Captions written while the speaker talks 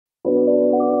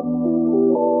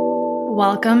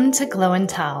Welcome to Glow and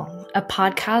Tell, a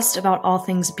podcast about all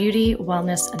things beauty,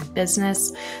 wellness, and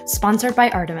business, sponsored by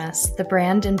Artemis, the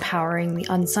brand empowering the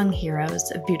unsung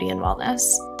heroes of beauty and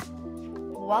wellness.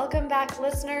 Welcome back,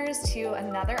 listeners, to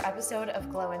another episode of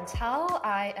Glow and Tell.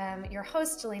 I am your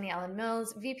host, Delaney Ellen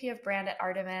Mills, VP of Brand at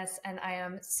Artemis, and I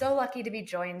am so lucky to be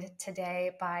joined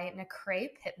today by N'Crai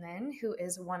Pittman, who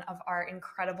is one of our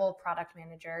incredible product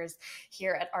managers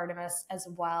here at Artemis as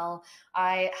well.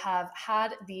 I have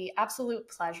had the absolute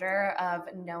pleasure of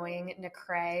knowing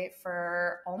N'Crai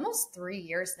for almost 3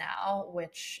 years now,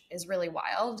 which is really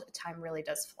wild. Time really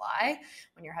does fly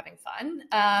when you're having fun.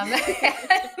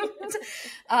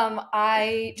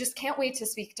 I just can't wait to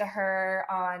speak to her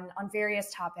on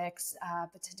various topics,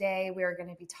 but today we're going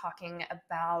to be talking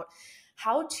about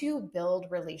how to build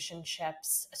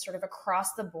relationships sort of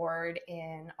across the board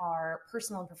in our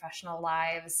personal and professional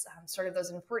lives, sort of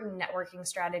those important networking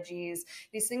strategies,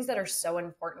 these things that are so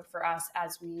important for us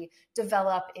as we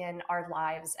develop in our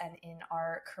lives and in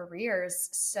our careers.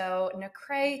 So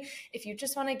N'Crai, if you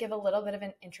just want to give a little bit of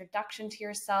an introduction to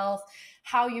yourself,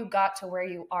 how you got to where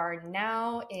you are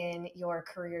now in your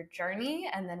career journey,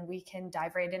 and then we can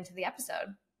dive right into the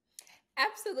episode.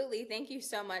 Absolutely. Thank you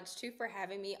so much, too, for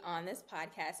having me on this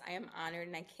podcast. I am honored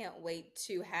and I can't wait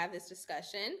to have this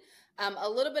discussion. A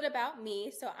little bit about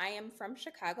me. So I am from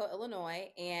Chicago, Illinois,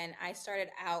 and I started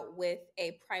out with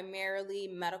a primarily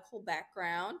medical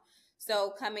background.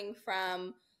 So coming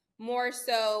from more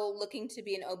so looking to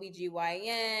be an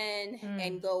OBGYN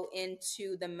and go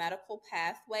into the medical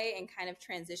pathway and kind of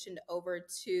transitioned over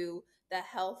to the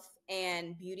health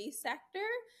and beauty sector.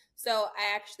 So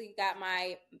I actually got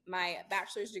my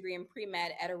bachelor's degree in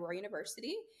pre-med at Aurora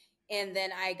University. And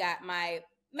then I got my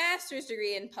master's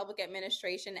degree in public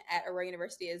administration at Aurora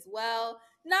University as well.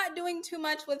 Not doing too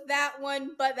much with that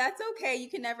one, but that's okay. You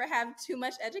can never have too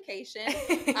much education.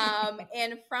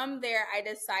 And from there, I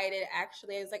decided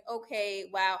actually, I was like,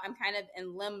 okay, wow, I'm kind of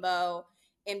in limbo.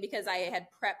 And because I had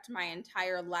prepped my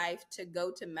entire life to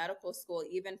go to medical school,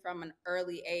 even from an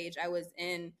early age, I was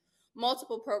in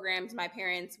multiple programs. My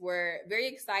parents were very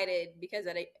excited because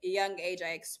at a young age, I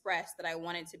expressed that I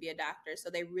wanted to be a doctor. So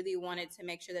they really wanted to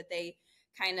make sure that they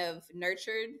kind of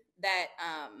nurtured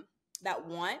that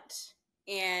want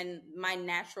and my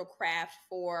natural craft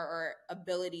for or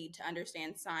ability to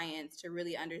understand science, to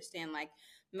really understand like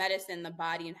medicine, the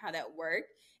body, and how that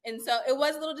worked. And so it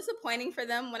was a little disappointing for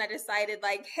them when I decided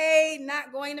like, hey,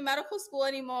 not going to medical school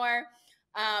anymore.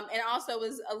 And also it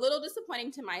was a little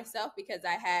disappointing to myself because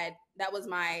that was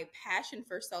my passion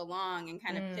for so long and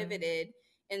kind of pivoted.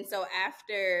 And so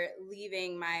after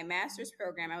leaving my master's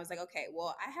program, I was like, okay,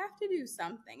 well, I have to do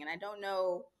something. And I don't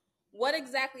know what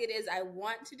exactly it is I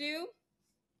want to do.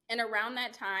 And around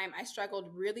that time, I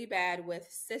struggled really bad with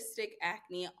cystic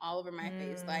acne all over my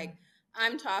face. Like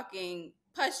I'm talking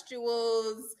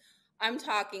pustules. I'm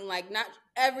talking like not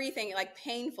everything, like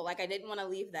painful. Like I didn't want to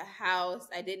leave the house.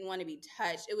 I didn't want to be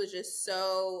touched. It was just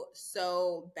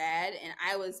so bad. And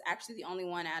I was actually the only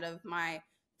one out of my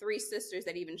 3 sisters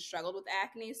that even struggled with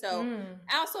acne. So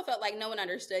I also felt like no one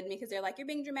understood me because they're like, you're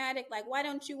being dramatic. Like, why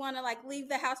don't you want to like leave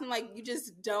the house? I'm like, you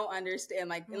just don't understand.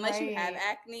 Like, unless you have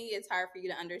acne, it's hard for you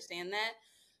to understand that.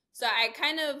 So I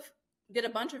kind of did a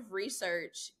bunch of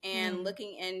research and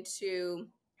looking into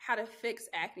how to fix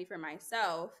acne for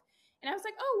myself. And I was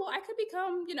like, oh, well, I could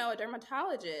become, a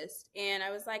dermatologist. And I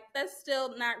was like, that's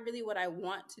still not really what I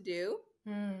want to do.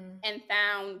 And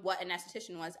found what an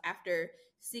esthetician was after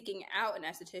seeking out an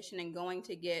esthetician and going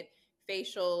to get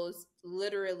facials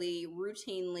literally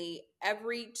routinely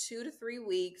every 2 to 3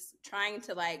 weeks, trying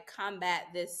to like combat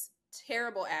this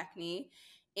terrible acne.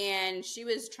 And she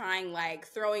was trying like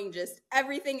throwing just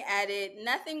everything at it.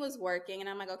 Nothing was working. And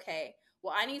I'm like, okay,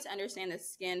 well, I need to understand the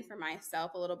skin for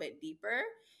myself a little bit deeper.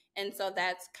 And so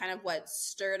that's kind of what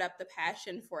stirred up the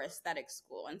passion for aesthetic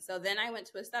school. And so then I went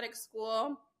to aesthetic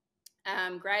school,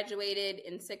 graduated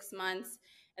in 6 months.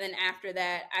 And then after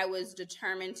that, I was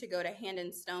determined to go to Hand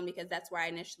and Stone because that's where I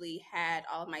initially had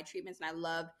all of my treatments. And I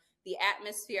loved the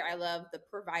atmosphere. I loved the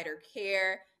provider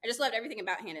care. I just loved everything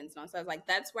about Hand and Stone. So I was like,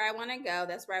 that's where I want to go.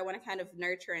 That's where I want to kind of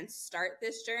nurture and start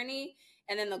this journey.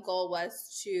 And then the goal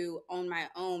was to own my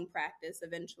own practice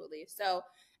eventually. So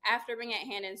after being at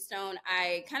Hand and Stone,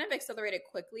 I kind of accelerated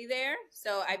quickly there.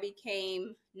 So I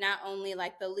became not only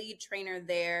like the lead trainer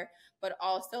there, but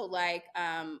also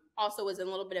also was in a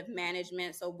little bit of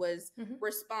management. So was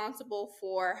responsible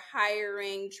for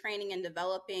hiring, training, and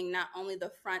developing not only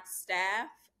the front staff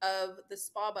of the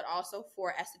spa, but also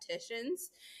for estheticians.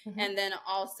 Mm-hmm. And then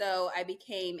also I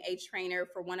became a trainer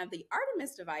for one of the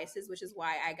Artemis devices, which is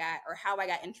how I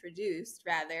got introduced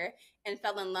rather, and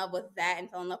fell in love with that and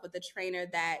fell in love with the trainer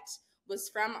that was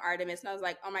from Artemis. And I was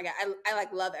like, oh my God, I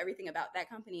like love everything about that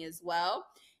company as well.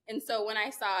 And so when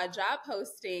I saw a job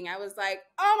posting, I was like,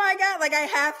 oh my God, like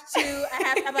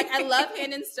I love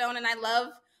Hand and Stone and I love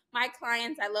my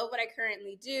clients. I love what I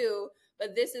currently do,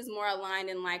 but this is more aligned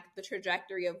in like the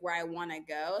trajectory of where I want to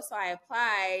go. So I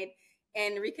applied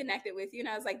and reconnected with you. And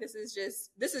I was like, this is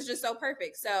just so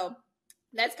perfect. So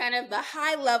that's kind of the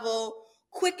high level,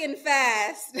 quick and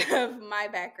fast of my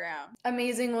background.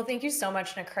 Amazing. Well, thank you so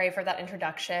much, N'Crai, for that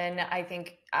introduction. I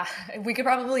think we could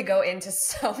probably go into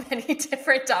so many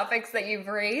different topics that you've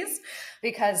raised,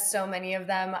 because so many of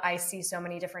them, I see so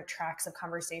many different tracks of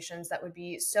conversations that would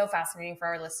be so fascinating for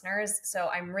our listeners. So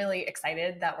I'm really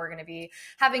excited that we're going to be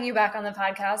having you back on the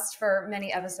podcast for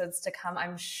many episodes to come,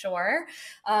 I'm sure.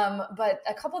 But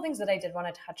a couple of things that I did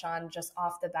want to touch on just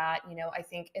off the bat, I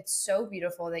think it's so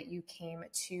beautiful that you came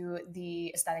to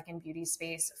the aesthetic and beauty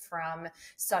space from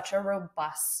such a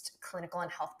robust clinical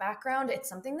and health background. It's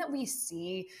something that we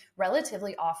see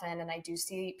relatively often, and I do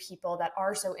see people that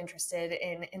are so interested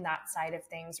in that side of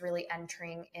things really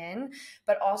entering in.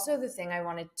 But also the thing I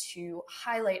wanted to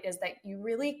highlight is that you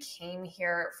really came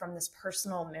here from this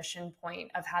personal mission point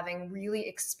of having really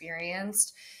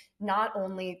experienced not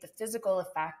only the physical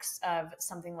effects of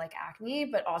something like acne,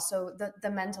 but also the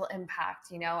mental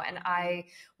impact, and I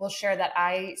will share that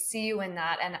I see you in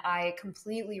that and I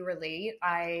completely relate.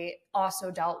 I also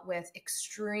dealt with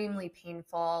extremely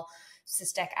painful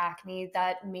cystic acne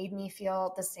that made me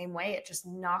feel the same way. It just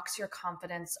knocks your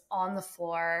confidence on the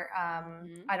floor.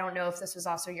 I don't know if this was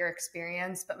also your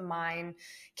experience, but mine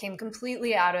came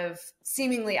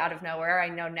seemingly out of nowhere. I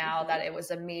know now that it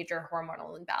was a major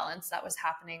hormonal imbalance that was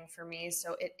happening for me.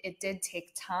 So it did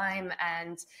take time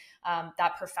and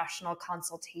that professional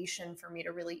consultation for me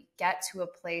to really get to a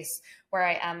place where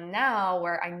I am now,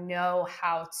 where I know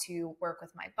how to work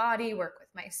with my body, work with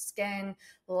my skin,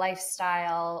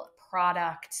 lifestyle,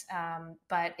 product.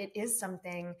 But it is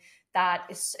something that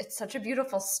it's such a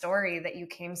beautiful story that you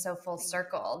came so full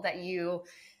circle, that you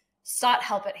sought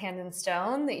help at Hand and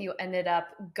Stone, that you ended up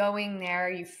going there,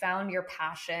 you found your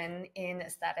passion in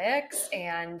aesthetics,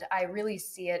 and I really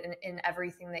see it in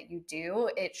everything that you do.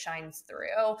 It shines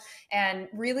through. And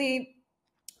really,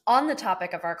 on the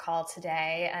topic of our call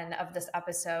today and of this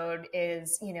episode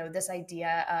is, this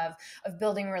idea of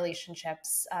building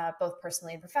relationships, both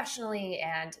personally and professionally,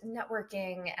 and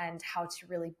networking, and how to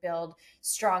really build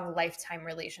strong lifetime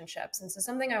relationships. And so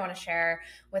something I want to share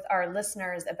with our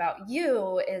listeners about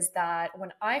you is that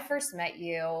when I first met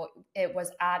you, it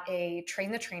was at a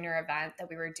Train the Trainer event that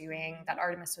we were doing that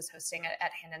Artemis was hosting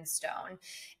at Hand and Stone.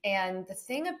 And the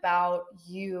thing about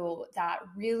you that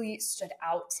really stood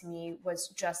out to me was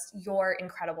just your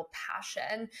incredible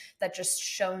passion that just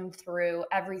shone through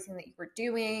everything that you were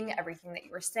doing, everything that you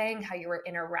were saying, how you were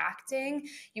interacting.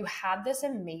 You had this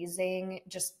amazing,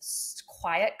 just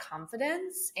quiet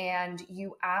confidence, and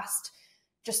you asked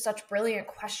just such brilliant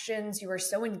questions. You were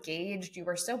so engaged, you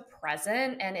were so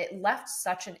present, and it left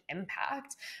such an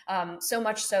impact. So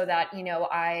much so that,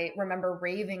 I remember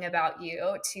raving about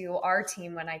you to our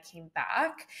team when I came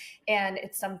back. And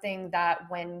it's something that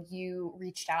when you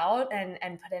reached out and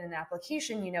put in an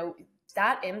application,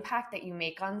 that impact that you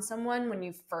make on someone when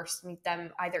you first meet them,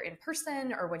 either in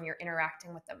person or when you're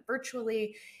interacting with them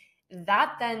virtually,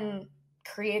 that then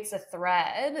creates a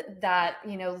thread that,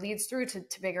 leads through to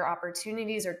bigger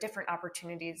opportunities or different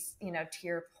opportunities, to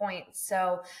your point.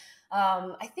 So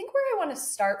I think where I want to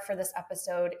start for this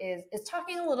episode is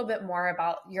talking a little bit more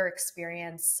about your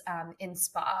experience in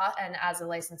spa and as a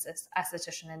licensed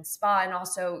esthetician in spa, and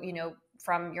also,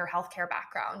 from your healthcare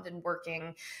background and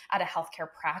working at a healthcare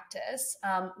practice.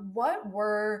 What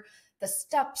were the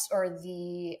steps or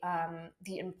the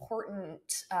important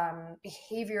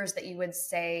behaviors that you would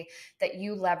say that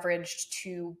you leveraged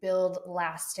to build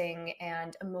lasting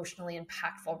and emotionally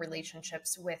impactful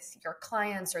relationships with your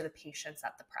clients or the patients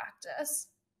at the practice?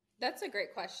 That's a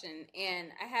great question. And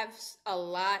I have a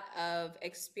lot of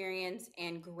experience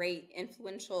and great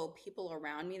influential people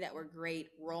around me that were great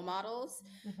role models.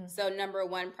 Mm-hmm. So number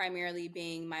one, primarily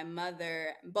being my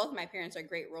mother. Both my parents are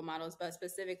great role models, but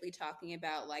specifically talking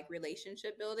about like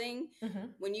relationship building. Mm-hmm.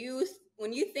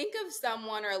 When you think of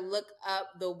someone or look up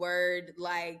the word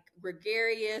like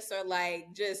gregarious or like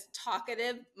just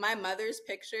talkative, my mother's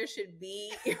picture should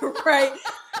be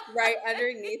right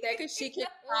underneath that, because she can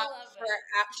talk for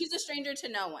she's a stranger to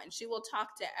no one. She will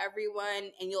talk to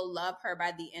everyone and you'll love her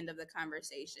by the end of the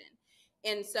conversation.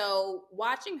 And so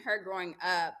watching her growing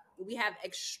up, we have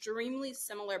extremely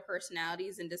similar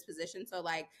personalities and dispositions. So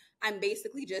like I'm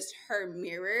basically just her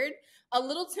mirrored, a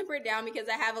little tempered down because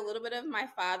I have a little bit of my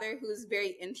father who's very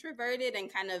introverted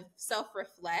and kind of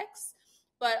self-reflects,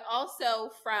 but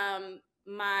also from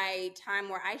my time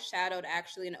where I shadowed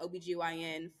actually an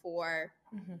OBGYN for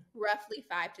roughly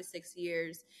 5 to 6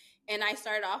 years. And I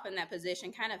started off in that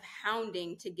position, kind of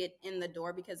hounding to get in the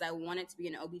door because I wanted to be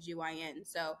an OBGYN.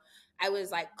 So I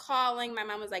was like calling. My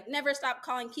mom was like, never stop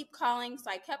calling, keep calling. So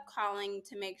I kept calling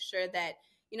to make sure that,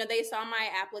 they saw my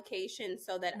application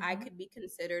so that I could be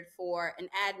considered for an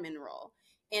admin role.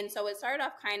 And so it started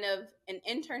off kind of an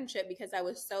internship because I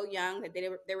was so young that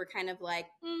they were kind of like,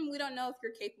 we don't know if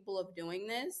you're capable of doing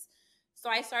this. So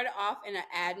I started off in an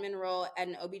admin role at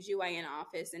an OBGYN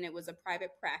office, and it was a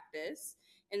private practice.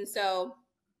 And so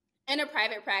in a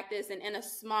private practice and in a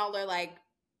smaller, like,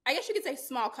 I guess you could say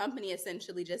small company,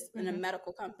 essentially, just in a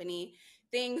medical company,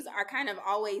 things are kind of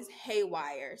always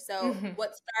haywire. So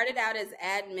what started out as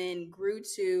admin grew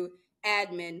to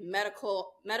admin,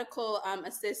 medical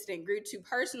assistant, grew to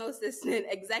personal assistant,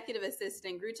 executive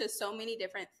assistant, grew to so many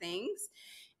different things.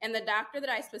 And the doctor that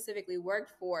I specifically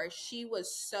worked for, she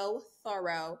was so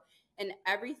thorough in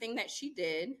everything that she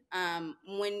did.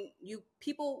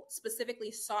 People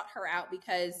specifically sought her out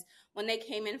because when they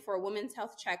came in for a women's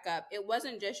health checkup, it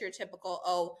wasn't just your typical,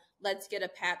 oh, let's get a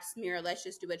pap smear, let's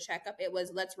just do a checkup. It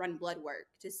was, let's run blood work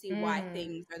to see why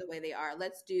things are the way they are.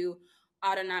 Let's do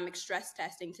autonomic stress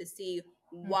testing to see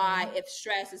why, if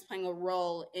stress is playing a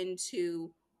role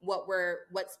into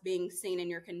what's being seen in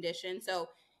your condition. So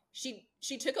she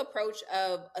took approach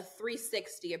of a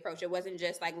 360 approach. It wasn't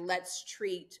just like, let's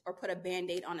treat or put a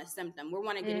Band-Aid on a symptom. We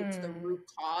want to get into the root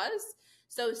cause.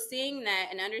 So seeing that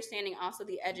and understanding also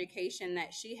the education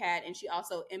that she had, and she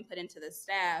also input into the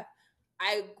staff,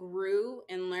 I grew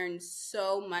and learned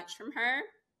so much from her.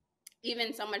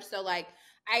 Even so much so, like,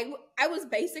 I was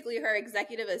basically her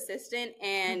executive assistant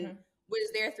and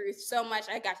was there through so much.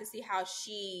 I got to see how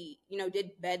she,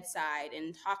 did bedside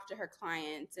and talked to her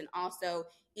clients. And also,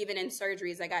 even in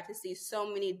surgeries, I got to see so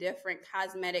many different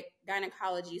cosmetic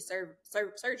gynecology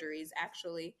surgeries,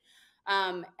 actually.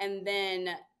 And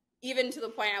then even to the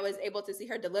point I was able to see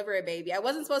her deliver a baby. I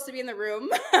wasn't supposed to be in the room,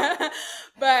 but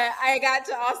I got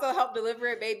to also help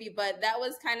deliver a baby. But that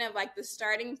was kind of like the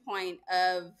starting point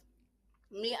of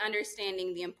me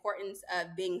understanding the importance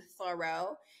of being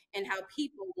thorough and how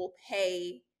people will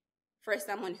pay for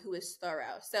someone who is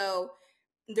thorough. So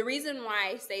the reason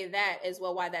why I say that as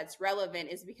well, why that's relevant,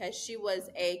 is because she was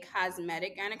a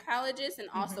cosmetic gynecologist and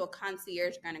also a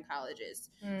concierge gynecologist.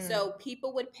 So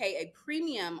people would pay a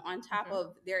premium on top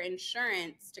of their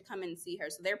insurance to come and see her.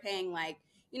 So they're paying like,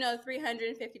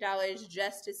 $350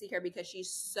 just to see her because she's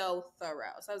so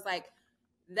thorough. So I was like,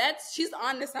 she's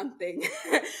on to something.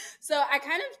 So I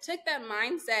kind of took that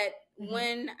mindset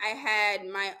when I had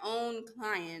my own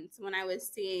clients, when I was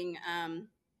seeing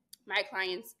my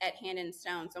clients at Hand and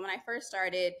Stone. So when I first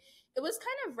started, it was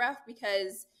kind of rough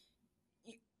because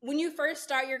when you first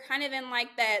start, you're kind of in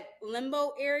like that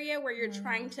limbo area where you're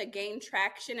trying to gain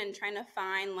traction and trying to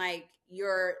find like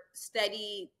your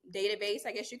steady database,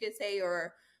 I guess you could say,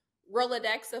 or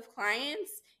Rolodex of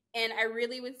clients. And I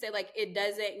really would say like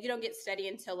you don't get steady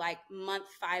until like month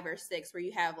 5 or 6, where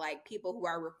you have like people who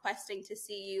are requesting to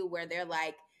see you, where they're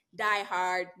like die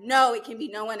hard, no, it can be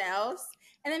no one else.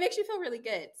 And that makes you feel really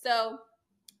good. So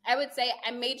I would say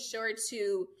I made sure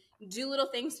to do little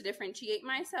things to differentiate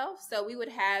myself. So we would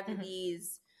have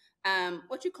these,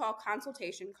 what you call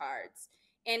consultation cards.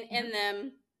 And in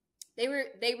them,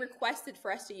 they requested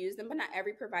for us to use them, but not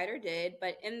every provider did.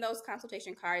 But in those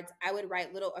consultation cards, I would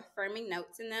write little affirming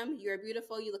notes in them. You're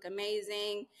beautiful, you look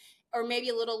amazing. Or maybe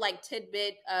a little like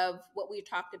tidbit of what we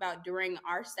talked about during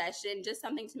our session, just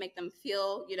something to make them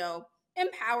feel,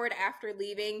 empowered after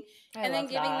leaving. And then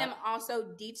giving them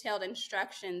also detailed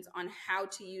instructions on how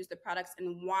to use the products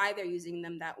and why they're using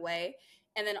them that way.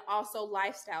 And then also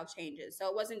lifestyle changes. So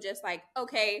it wasn't just like,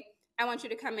 okay, I want you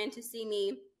to come in to see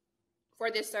me for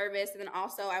this service, and then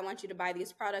also I want you to buy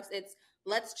these products. It's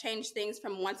let's change things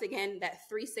from, once again, that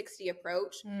 360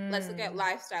 approach. Let's look at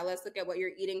lifestyle. Let's look at what you're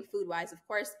eating food wise. Of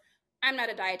course, I'm not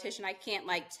a dietitian. I can't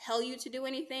like tell you to do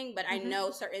anything, but I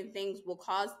know certain things will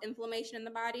cause inflammation in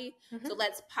the body. So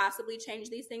let's possibly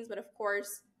change these things. But of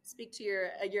course, speak to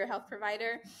your health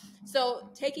provider.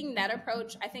 So taking that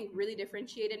approach, I think, really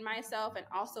differentiated myself, and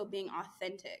also being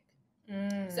authentic.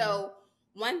 So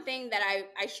one thing that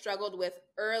I struggled with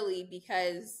early,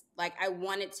 because like I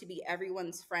wanted to be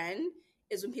everyone's friend,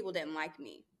 is when people didn't like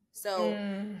me. So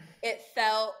it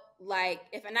felt like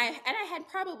and I had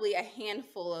probably a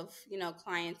handful of,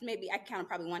 clients, maybe I counted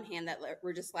probably one hand that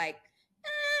were just like,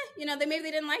 maybe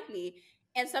they didn't like me.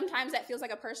 And sometimes that feels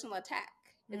like a personal attack.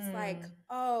 It's like,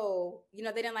 oh, they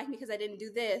didn't like me because I didn't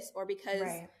do this, or because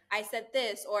I said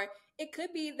this, or it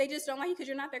could be they just don't like you because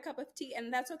you're not their cup of tea.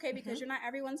 And that's okay, because you're not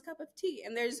everyone's cup of tea.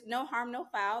 And there's no harm, no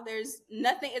foul. There's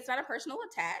nothing. It's not a personal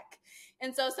attack.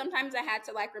 And so sometimes I had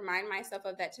to like remind myself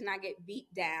of that, to not get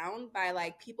beat down by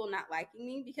like people not liking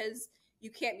me, because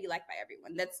you can't be liked by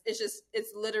everyone.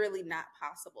 It's literally not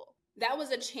possible. That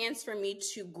was a chance for me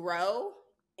to grow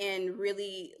and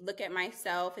really look at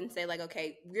myself and say, like,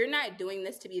 okay, you're not doing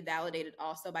this to be validated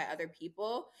also by other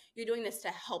people. You're doing this to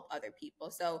help other people.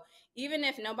 So even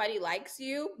if nobody likes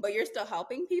you, but you're still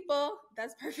helping people,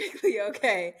 that's perfectly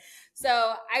okay.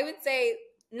 So I would say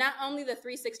not only the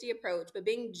 360 approach, but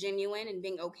being genuine and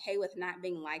being okay with not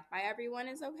being liked by everyone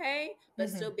is okay, but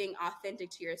still being authentic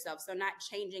to yourself. So not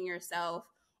changing yourself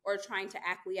or trying to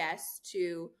acquiesce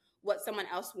to what someone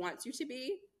else wants you to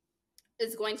be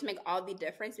is going to make all the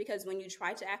difference, because when you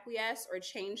try to acquiesce or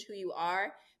change who you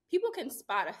are, people can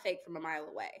spot a fake from a mile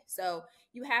away. So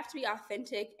you have to be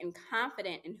authentic and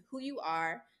confident in who you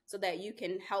are so that you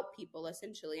can help people,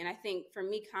 essentially. And I think for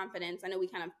me, confidence, I know we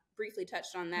kind of briefly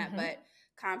touched on that, but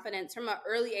confidence from an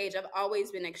early age, I've always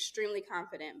been extremely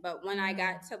confident. But when I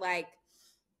got to like,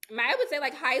 I would say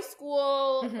like high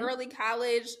school, early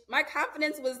college, my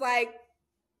confidence was like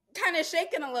kind of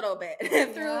shaken a little bit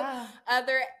through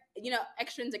other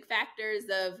extrinsic factors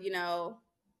of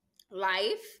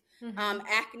life.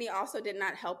 Acne also did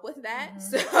not help with that.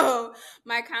 So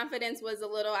my confidence was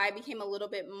I became a little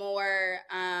bit more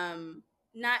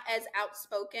not as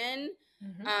outspoken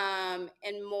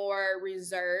and more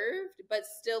reserved, but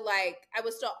still like I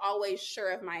was still always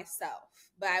sure of myself,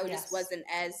 but I just wasn't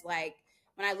as like,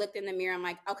 when I looked in the mirror, I'm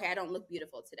like, okay, I don't look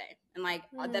beautiful today, and like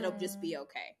that'll just be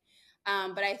okay.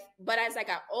 But as I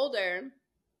got older,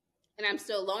 and I'm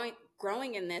still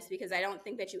growing in this, because I don't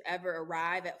think that you ever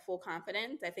arrive at full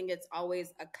confidence. I think it's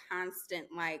always a constant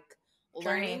like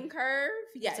learning curve.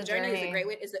 Yeah, journey is a great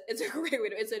way. It's a great way.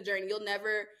 It's a journey. You'll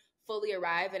never fully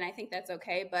arrive, and I think that's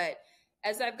okay. But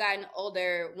as I've gotten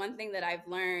older, one thing that I've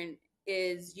learned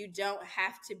is you don't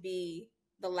have to be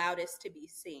the loudest to be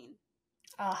seen.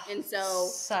 And so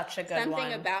such a good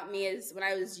something about me is, when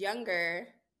I was younger,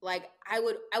 like I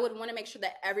would want to make sure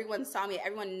that everyone saw me,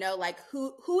 everyone know like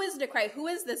who is N'Crai, who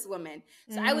is this woman.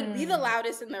 So I would be the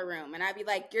loudest in the room, and I'd be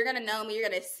like, you're gonna know me, you're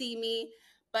gonna see me.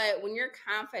 But when you're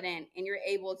confident and you're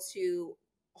able to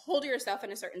hold yourself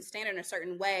in a certain standard, in a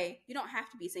certain way, you don't have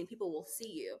to be seen. People will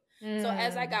see you. So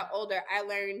as I got older, I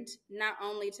learned not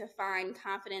only to find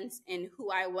confidence in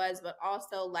who I was, but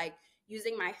also like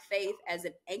using my faith as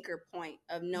an anchor point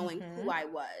of knowing who I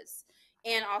was.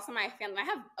 And also my family. I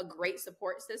have a great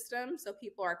support system. So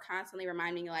people are constantly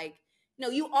reminding me like, no,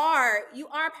 you are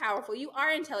powerful. You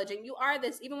are intelligent. You are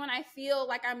this, even when I feel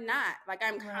like I'm not. Like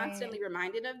I'm constantly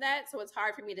reminded of that. So it's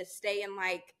hard for me to stay in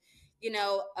like,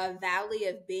 a valley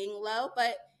of being low.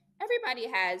 But everybody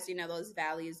has, those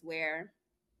valleys where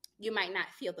you might not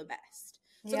feel the best.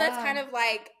 So that's kind of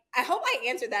like, I hope I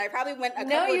answered that. I probably went a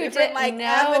couple different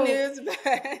avenues,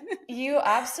 but you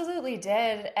absolutely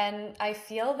did. And I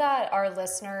feel that our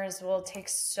listeners will take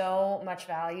so much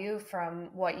value from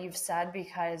what you've said,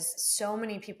 because so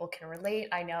many people can relate.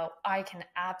 I know I can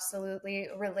absolutely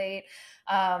relate.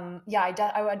 I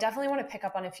would definitely want to pick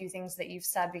up on a few things that you've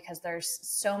said, because there's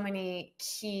so many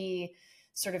key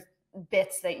sort of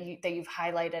bits that you've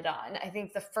highlighted on. I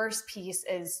think the first piece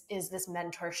is this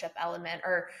mentorship element,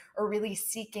 or really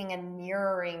seeking and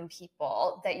mirroring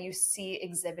people that you see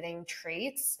exhibiting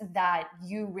traits that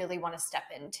you really want to step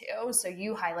into. So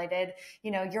you highlighted,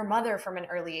 your mother from an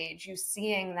early age, you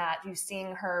seeing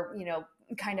her,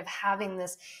 kind of having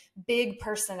this big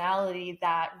personality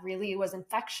that really was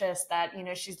infectious, that,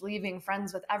 she's leaving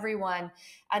friends with everyone.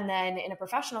 And then in a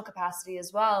professional capacity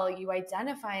as well, you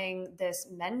identifying this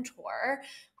mentor,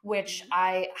 which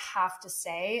I have to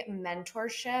say,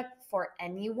 mentorship for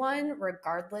anyone,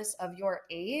 regardless of your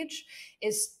age,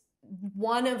 is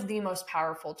one of the most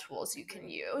powerful tools you can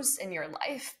use in your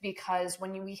life. Because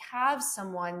when we have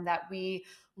someone that we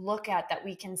look at, that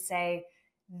we can say,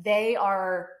 they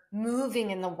are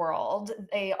moving in the world,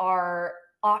 they are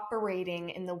operating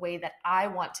in the way that I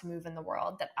want to move in the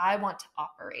world, that I want to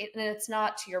operate. And it's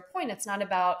not, to your point, it's not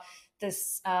about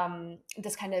this kind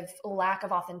of lack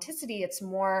of authenticity. It's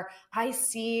more, I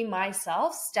see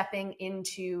myself stepping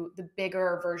into the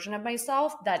bigger version of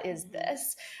myself that is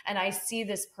this. And I see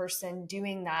this person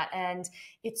doing that. And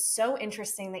it's so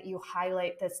interesting that you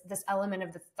highlight this element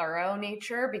of the thorough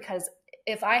nature, because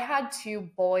if I had to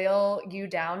boil you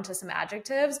down to some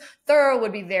adjectives, thorough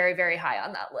would be very, very high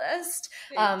on that list.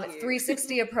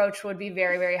 360 approach would be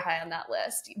very, very high on that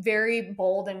list. Very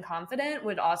bold and confident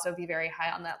would also be very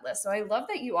high on that list. So I love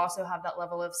that you also have that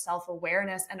level of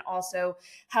self-awareness and also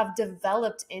have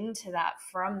developed into that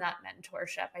from that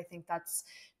mentorship. I think that's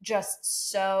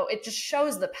just so, it just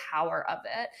shows the power of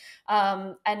it.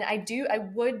 And I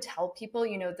would tell people,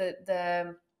 you know,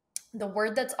 the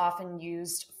word that's often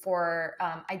used for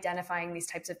identifying these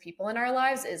types of people in our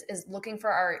lives is looking for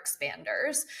our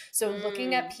expanders. So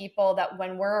looking at people that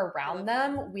when we're around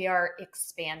them, we are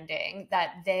expanding,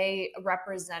 that they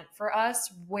represent for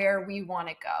us where we want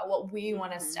to go, what we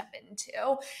want to step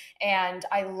into. And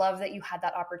I love that you had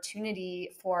that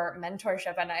opportunity for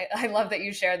mentorship. And I love that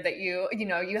you shared that you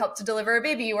helped to deliver a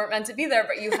baby. You weren't meant to be there,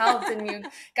 but you helped and you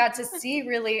got to see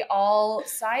really all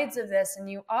sides of this.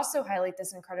 And you also highlight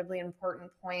this incredibly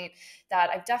important point that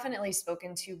I've definitely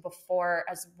spoken to before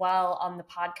as well on the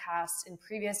podcast in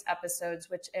previous episodes,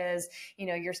 which is, you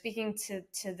know, you're speaking to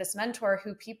this mentor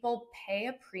who people pay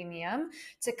a premium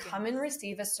to come and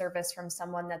receive a service from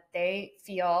someone that they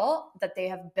feel that they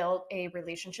have built a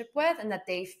relationship with and that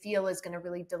they feel is going to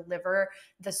really deliver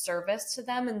the service to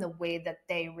them in the way that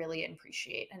they really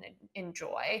appreciate and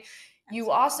enjoy. You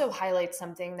also highlight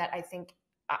something that I think,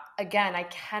 again, I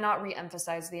cannot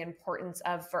reemphasize the importance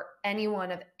of for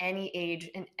anyone of any age,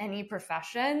 in any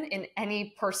profession, in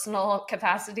any personal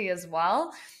capacity as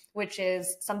well, which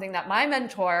is something that my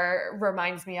mentor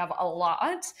reminds me of a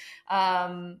lot,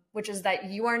 which is that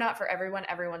you are not for everyone,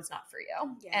 everyone's not for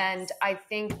you. Yes. And I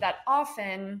think that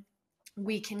often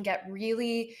we can get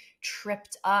really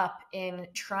tripped up in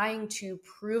trying to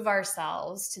prove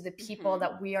ourselves to the people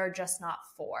that we are just not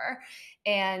for.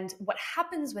 And what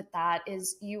happens with that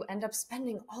is you end up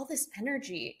spending all this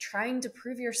energy trying to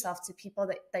prove yourself to people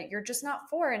that you're just not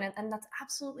for. And that's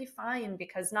absolutely fine,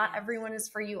 because not everyone is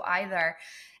for you either.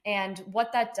 And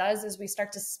what that does is we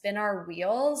start to spin our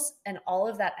wheels and all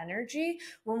of that energy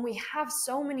when we have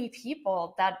so many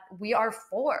people that we are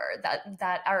for,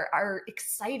 that are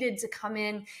excited to come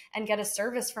in and get a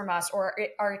service from us, or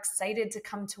are excited to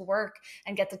come to work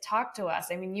and get to talk to us.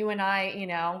 I mean, you and I, you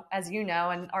know, as you know,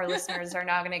 and our listeners are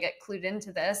now going to get clued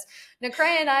into this,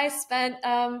 N'Crai and I spent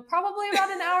probably about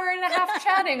an hour and a half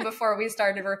chatting before we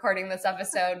started recording this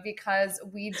episode, because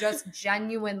we just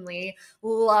genuinely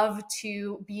love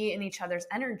to be in each other's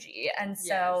energy. And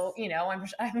so, you know,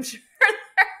 I'm sure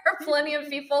there are plenty of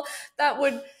people that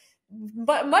would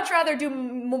much rather do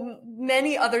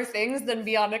many other things than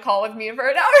be on a call with me for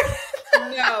an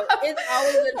hour. No, it's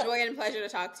always a joy and pleasure to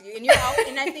talk to you.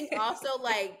 And I think also,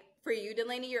 like, for you,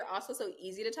 Delaney, you're also so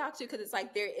easy to talk to, because it's like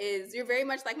you're very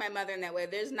much like my mother in that way.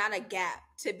 There's not a gap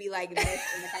to be like this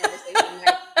in the conversation.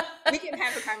 Like, we can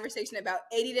have a conversation about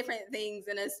 80 different things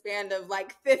in a span of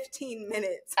like 15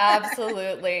 minutes.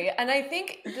 Absolutely. And I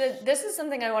think that this is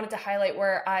something I wanted to highlight,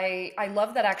 where I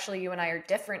love that actually you and I are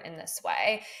different in this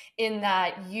way, in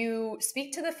that you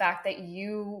speak to the fact that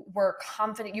you were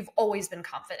confident. You've always been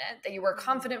confident, that you were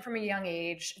confident from a young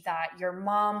age, that your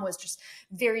mom was just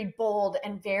very bold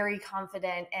and very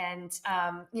confident and,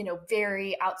 you know,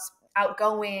 very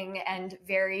outgoing and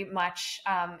very much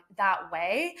that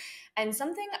way. And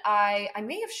something I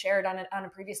may have shared on a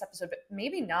previous episode, but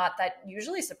maybe not, that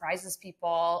usually surprises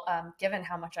people, given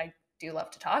how much I do love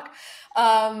to talk,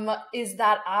 is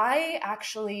that I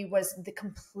actually was the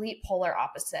complete polar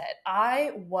opposite.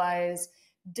 I was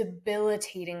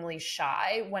debilitatingly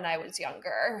shy when I was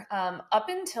younger, up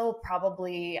until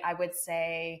probably, I would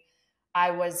say,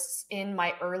 I was in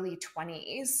my early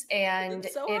 20s, and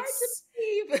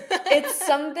it's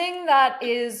something that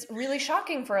is really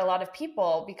shocking for a lot of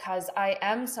people, because I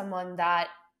am someone that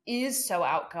is so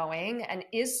outgoing and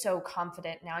is so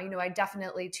confident now. You know, I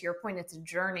definitely, to your point, it's a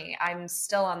journey. I'm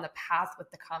still on the path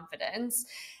with the confidence,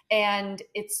 and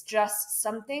it's just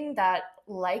something that,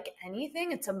 like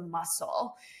anything, it's a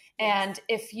muscle. And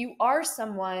if you are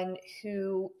someone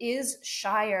who is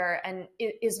shyer and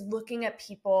is looking at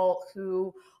people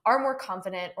who are more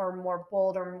confident or more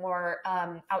bold or more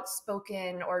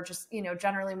outspoken, or just, you know,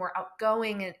 generally more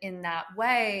outgoing in that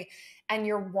way, and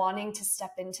you're wanting to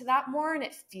step into that more and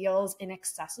it feels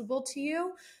inaccessible to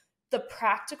you, the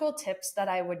practical tips that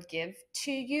I would give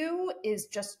to you is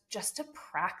just to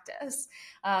practice.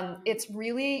 It's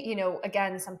really, you know,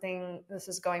 again, something, this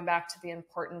is going back to the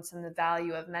importance and the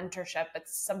value of mentorship.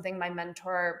 It's something my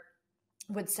mentor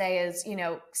would say is, you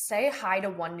know, say hi to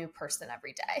one new person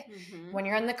every day. When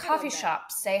you're in the coffee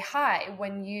shop, say hi.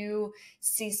 When you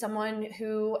see someone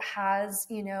who has,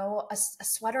 you know, a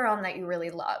sweater on that you really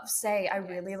love, say, I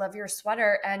really love your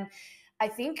sweater. And I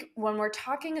think when we're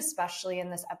talking, especially in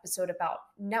this episode, about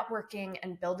networking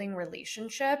and building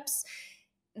relationships,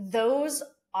 those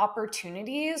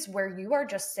opportunities where you are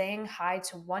just saying hi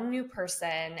to one new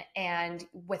person and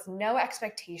with no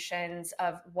expectations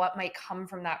of what might come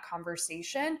from that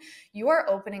conversation, you are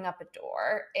opening up a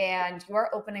door and you are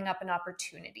opening up an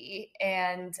opportunity.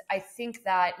 And I think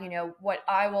that, what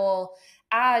I will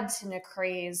add to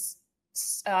N'Crai's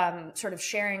sort of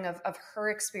sharing of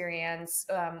her experience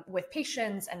with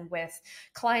patients and with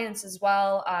clients as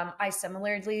well. I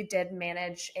similarly did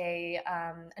manage an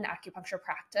acupuncture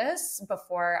practice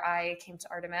before I came to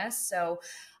Artemis. So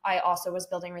I also was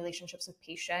building relationships with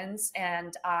patients,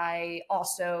 and I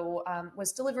also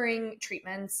was delivering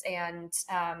treatments and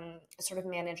sort of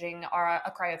managing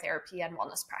a cryotherapy and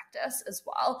wellness practice as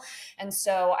well. And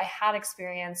so I had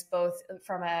experience both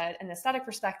from an aesthetic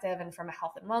perspective and from a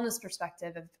health and wellness perspective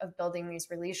of building these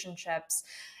relationships.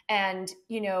 And,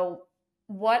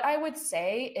 what I would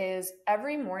say is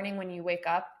every morning when you wake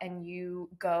up and you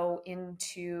go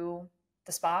into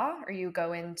the spa, or you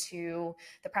go into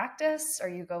the practice, or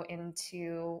you go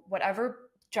into whatever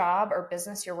job or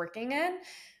business you're working in,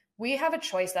 we have a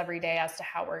choice every day as to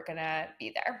how we're going to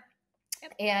be there.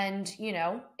 Yep. And,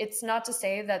 it's not to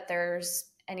say that there's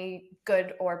any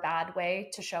good or bad way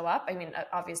to show up. I mean,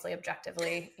 obviously,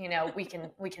 objectively, we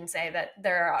can say that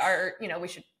there are, we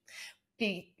should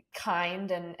be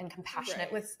kind and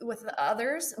compassionate right. with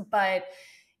others. But,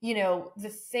 the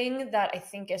thing that I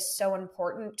think is so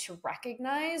important to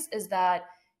recognize is that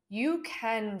you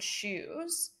can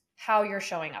choose how you're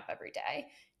showing up every day.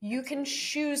 You can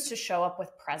choose to show up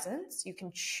with presence. You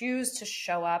can choose to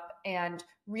show up and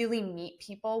really meet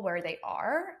people where they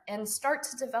are and start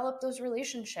to develop those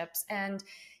relationships. And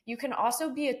you can also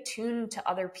be attuned to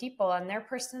other people and their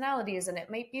personalities. And it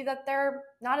might be that they're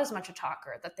not as much a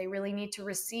talker, that they really need to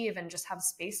receive and just have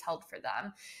space held for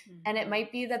them. Mm-hmm. And it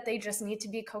might be that they just need to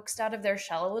be coaxed out of their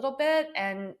shell a little bit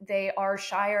and they are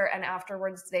shyer. And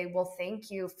afterwards, they will thank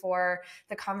you for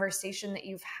the conversation that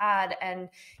you've had. And,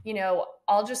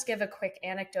 I'll just give a quick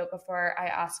anecdote before I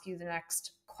ask you the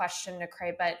next question,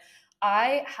 N'Crai. But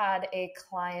I had a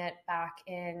client back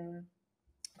in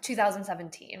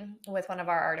 2017 with one of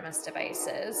our Artemis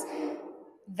devices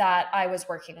that I was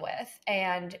working with.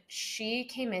 And she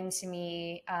came into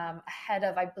me ahead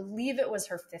of, I believe it was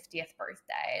her 50th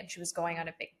birthday, and she was going on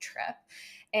a big trip.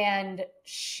 And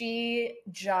she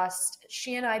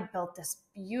and I built this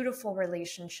beautiful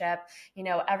relationship.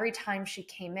 Every time she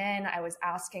came in, I was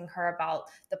asking her about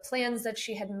the plans that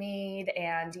she had made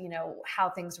and, how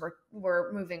things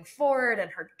were moving forward, and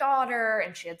her daughter,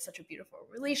 and she had such a beautiful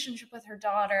relationship with her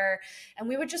daughter. And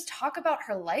we would just talk about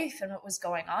her life and what was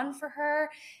going on for her.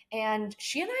 And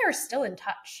she and I are still in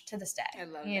touch to this day, I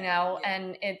love that. Yeah.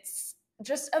 And it's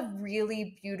just a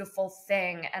really beautiful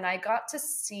thing. And I got to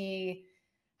see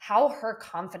how her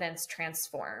confidence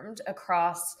transformed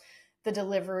across the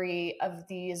delivery of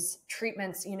these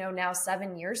treatments, now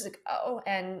 7 years ago.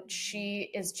 And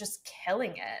she is just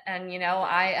killing it. And,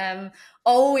 I am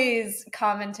always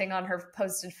commenting on her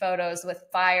posted photos with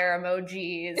fire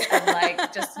emojis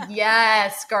and just,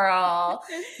 yes, girl,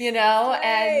 and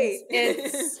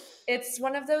it's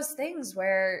one of those things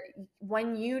where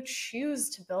when you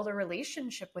choose to build a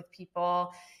relationship with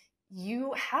people,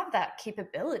 you have that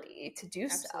capability to do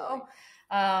Absolutely.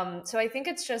 So I think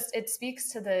it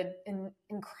speaks to the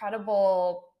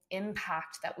incredible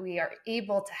impact that we are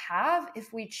able to have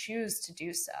if we choose to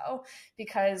do so,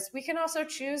 because we can also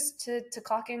choose to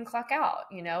clock in, clock out.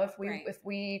 If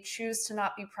we choose to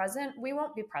not be present, we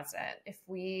won't be present. If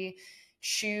we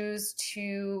choose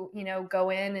to, go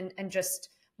in and just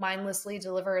mindlessly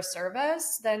deliver a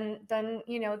service, then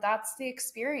that's the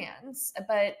experience.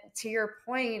 But to your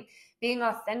point, being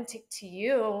authentic to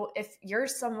you, if you're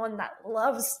someone that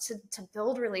loves to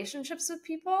build relationships with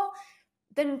people,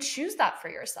 then choose that for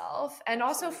yourself. And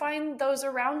also find those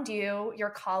around you,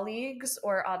 your colleagues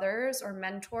or others or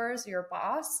mentors, your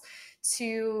boss,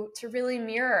 to really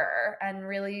mirror and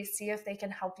really see if they can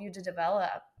help you to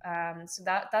develop. So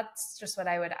that's just what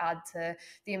I would add to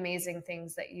the amazing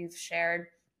things that you've shared.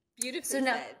 Beautifully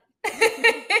said.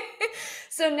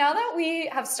 So now that we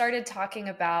have started talking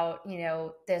about,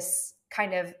 this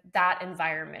kind of that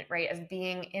environment, right, of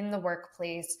being in the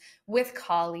workplace with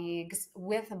colleagues,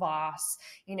 with a boss,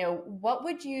 what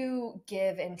would you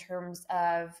give in terms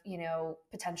of,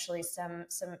 potentially some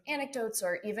anecdotes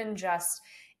or even just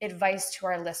advice to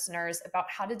our listeners about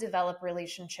how to develop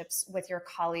relationships with your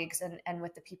colleagues and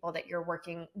with the people that you're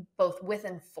working both with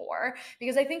and for?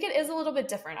 Because I think it is a little bit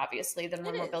different, obviously, than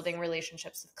when we're building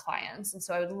relationships with clients. And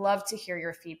so I would love to hear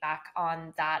your feedback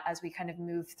on that as we kind of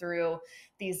move through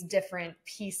these different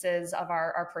pieces of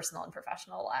our personal and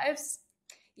professional lives.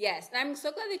 Yes. And I'm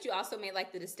so glad that you also made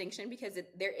like the distinction, because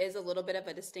there is a little bit of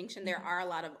a distinction. There are a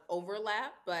lot of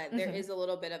overlap, but there is a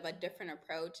little bit of a different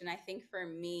approach. And I think for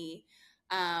me,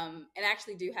 and I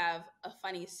actually do have a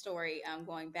funny story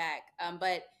going back.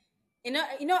 But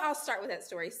I'll start with that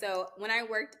story. So when I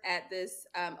worked at this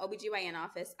OBGYN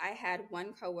office, I had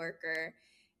one coworker,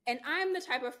 and I'm the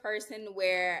type of person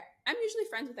where I'm usually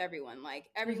friends with everyone. Like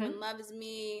everyone loves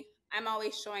me. I'm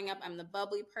always showing up. I'm the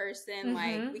bubbly person.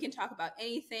 Like we can talk about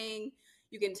anything.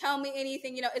 You can tell me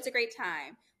anything. It's a great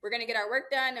time. We're going to get our work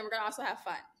done, and we're going to also have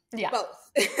fun. Yeah.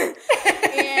 Both.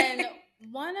 And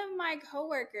one of my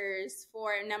coworkers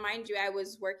now mind you, I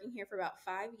was working here for about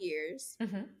 5 years.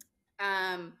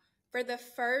 For the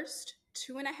first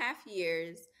 2.5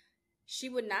 years, she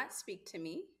would not speak to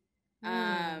me.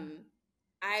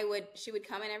 She would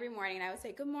come in every morning, and I would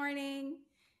say, "Good morning."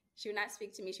 She would not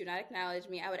speak to me. She would not acknowledge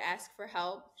me. I would ask for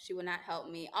help. She would not help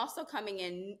me. Also, coming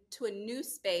in to a new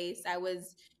space, I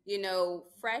was,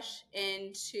 fresh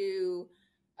into,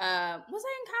 was I in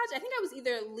college? I think I was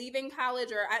either leaving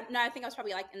college I think I was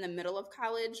probably like in the middle of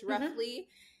college, roughly.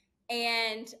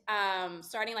 And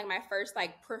starting like my first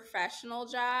like professional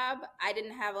job, I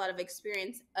didn't have a lot of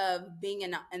experience of being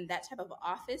in that type of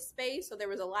office space. So there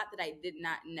was a lot that I did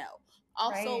not know.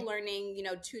 Also learning,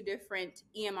 2 different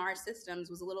EMR systems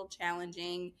was a little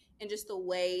challenging, and just the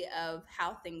way of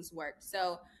how things worked.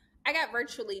 So I got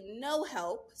virtually no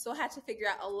help. So I had to figure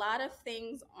out a lot of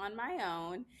things on my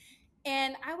own.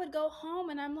 And I would go home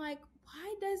and I'm like,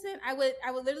 I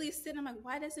would literally sit and I'm like,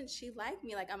 why doesn't she like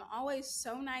me? Like, I'm always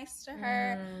so nice to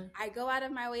her. I go out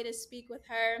of my way to speak with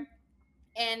her.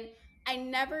 And I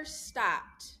never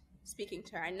stopped speaking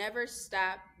to her. I never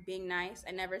stopped being nice.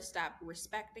 I never stopped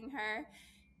respecting her.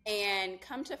 And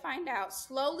come to find out,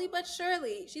 slowly but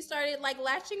surely, she started like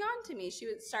latching on to me. She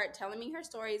would start telling me her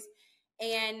stories,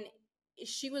 and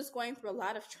she was going through a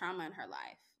lot of trauma in her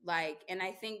life. And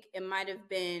I think it might have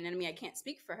been, I can't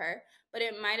speak for her, but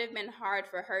it might have been hard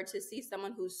for her to see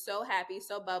someone who's so happy,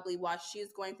 so bubbly, while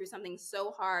she's going through something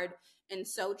so hard and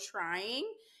so trying.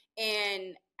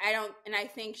 And I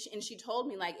think, she told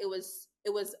me like it was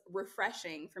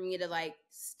refreshing for me to like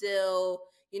still,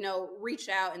 reach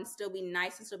out and still be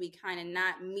nice and still be kind, and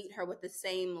not meet her with the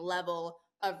same level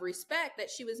of respect that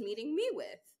she was meeting me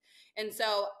with. And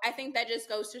so I think that just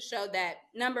goes to show that,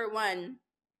 number one,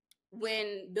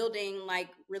 when building like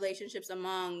relationships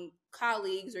among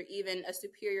colleagues or even a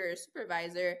superior or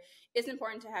supervisor, it's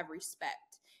important to have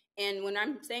respect. And when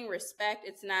I'm saying respect,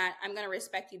 it's not, I'm going to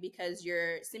respect you because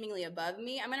you're seemingly above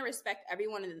me. I'm going to respect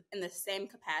everyone in the same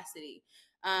capacity.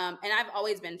 And I've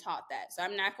always been taught that. So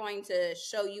I'm not going to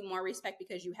show you more respect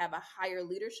because you have a higher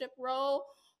leadership role.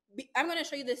 I'm going to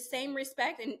show you the same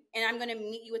respect, and I'm going to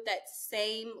meet you with that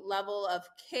same level of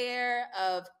care,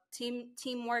 of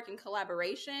teamwork and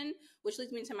collaboration, which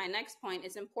leads me to my next point.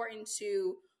 It's important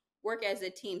to work as a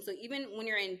team. So even when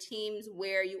you're in teams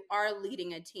where you are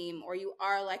leading a team, or you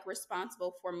are like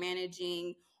responsible for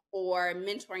managing or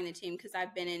mentoring the team, because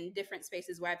I've been in different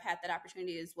spaces where I've had that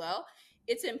opportunity as well,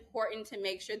 it's important to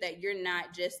make sure that you're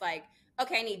not just like,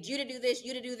 okay, I need you to do this,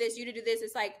 you to do this, you to do this.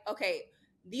 It's like, okay,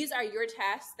 these are your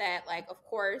tasks that, like, of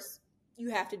course, you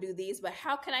have to do these, but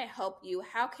how can I help you?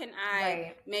 How can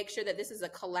I make sure that this is a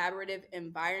collaborative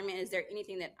environment? Is there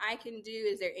anything that I can do?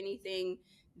 Is there anything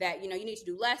that, you need to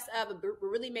do less of? We're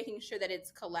really making sure that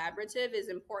it's collaborative is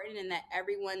important, and that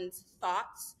everyone's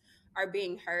thoughts are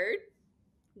being heard.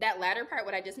 That latter part,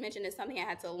 what I just mentioned, is something I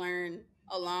had to learn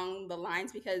along the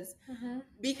lines, because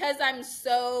I'm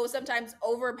so sometimes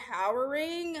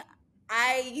overpowering.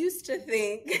 I used to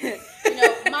think,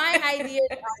 my ideas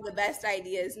are the best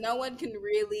ideas. No one can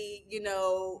really,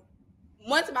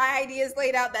 once my idea is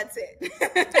laid out, that's it.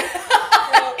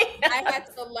 So I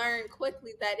had to learn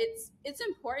quickly that it's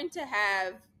important to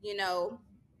have,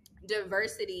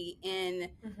 diversity in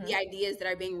the ideas that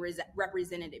are being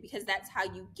represented, because that's how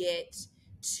you get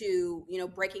to,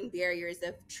 breaking barriers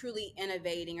of truly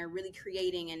innovating or really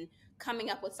creating and coming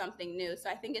up with something new. So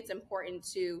I think it's important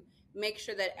to make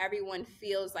sure that everyone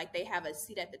feels like they have a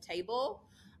seat at the table.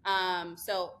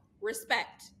 So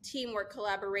respect, teamwork,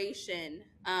 collaboration,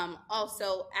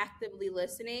 also actively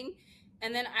listening.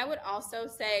 And then I would also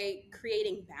say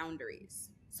creating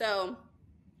boundaries. So,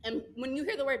 and when you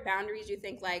hear the word boundaries, you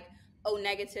think like, oh,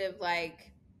 negative,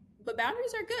 like, but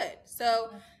boundaries are good.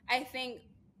 So I think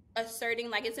asserting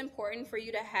like it's important for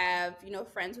you to have, you know,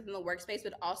 friends within the workspace,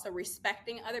 but also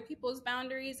respecting other people's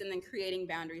boundaries and then creating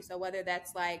boundaries. So whether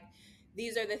that's like,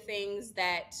 these are the things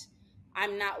that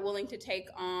I'm not willing to take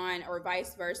on, or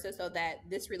vice versa, so that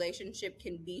this relationship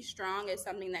can be strong, is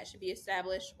something that should be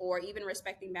established. Or even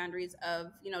respecting boundaries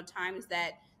of, you know, times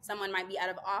that someone might be out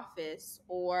of office,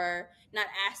 or not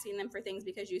asking them for things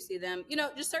because you see them, you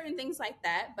know, just certain things like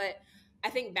that. But I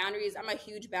think boundaries, I'm a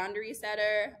huge boundary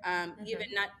setter, even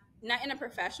not in a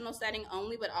professional setting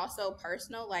only, but also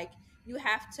personal. Like, you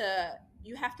have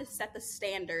to set the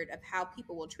standard of how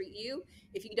people will treat you.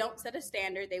 If you don't set a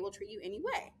standard, they will treat you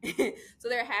anyway. So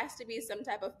there has to be some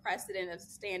type of precedent of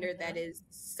standard that is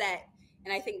set,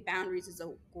 and I think boundaries is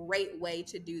a great way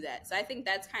to do that. So I think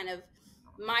that's kind of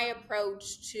my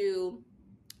approach to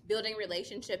building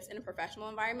relationships in a professional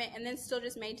environment, and then still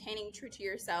just maintaining true to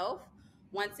yourself.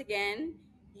 Once again,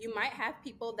 you might have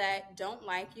people that don't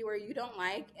like you or you don't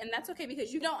like, and that's okay,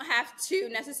 because you don't have to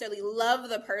necessarily love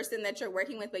the person that you're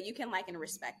working with, but you can like and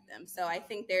respect them. So I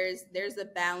think there's a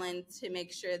balance to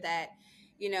make sure that,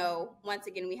 you know, once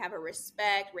again, we have a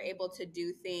respect, we're able to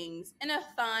do things in a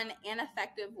fun and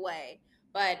effective way.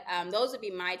 But those would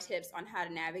be my tips on how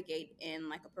to navigate in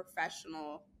like a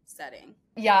professional setting.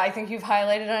 Yeah, I think you've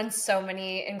highlighted on so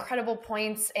many incredible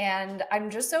points. And I'm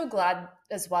just so glad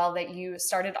as well that you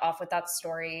started off with that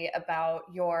story about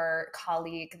your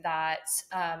colleague that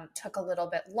took a little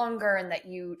bit longer, and that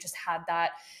you just had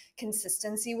that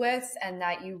consistency with, and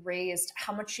that you raised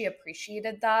how much she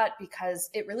appreciated that, because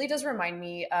it really does remind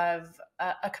me of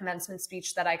a commencement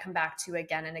speech that I come back to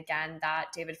again and again that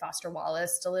David Foster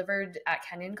Wallace delivered at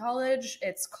Kenyon College.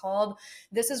 It's called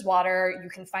 "This is Water." You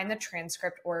can find the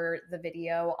transcript or the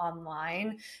video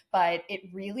online, but it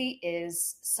really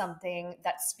is something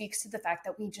that speaks to the fact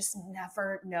that we just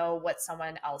never know what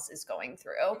someone else is going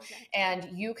through. Exactly.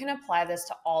 And you can apply this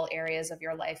to all areas of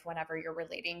your life whenever you're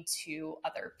relating to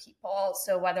other people.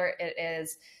 So whether it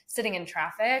is sitting in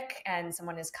traffic and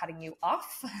someone is cutting you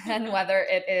off, and whether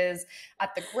it is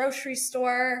at the grocery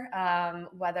store,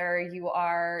 whether you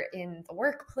are in the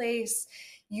workplace,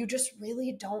 you just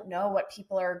really don't know what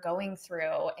people are going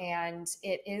through. And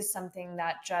it is something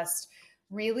that just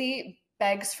really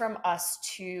begs from us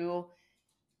to,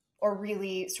 or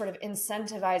really sort of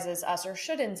incentivizes us, or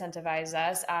should incentivize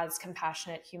us as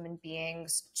compassionate human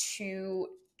beings, to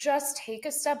just take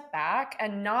a step back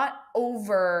and not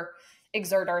over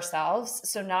exert ourselves.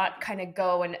 So not kind of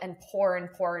go and pour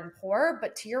and pour and pour,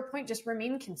 but to your point, just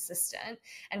remain consistent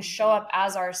and show up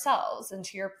as ourselves. And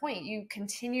to your point, you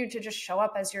continue to just show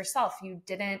up as yourself. You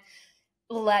didn't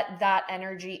let that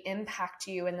energy impact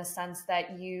you in the sense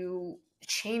that you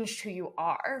changed who you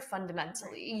are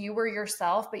fundamentally. You were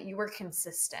yourself, but you were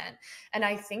consistent. And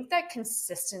I think that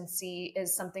consistency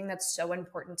is something that's so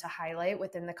important to highlight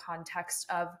within the context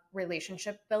of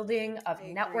relationship building, of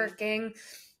networking.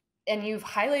 And you've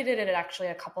highlighted it actually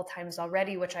a couple times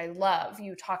already, which I love.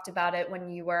 You talked about it when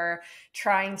you were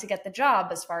trying to get the job,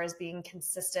 as far as being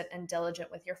consistent and diligent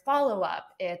with your follow-up.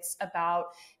 It's about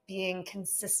being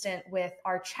consistent with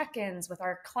our check-ins with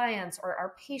our clients or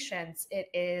our patients. It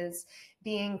is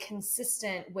being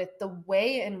consistent with the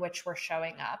way in which we're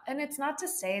showing up. And it's not to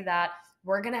say that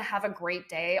we're going to have a great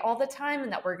day all the time,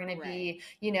 and that we're going to be,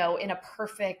 you know, in a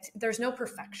perfect, there's no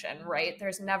perfection, right?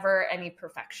 There's never any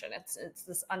perfection. It's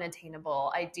this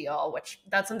unattainable ideal, which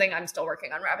that's something I'm still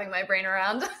working on wrapping my brain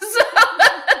around.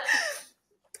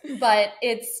 But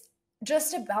it's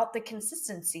just about the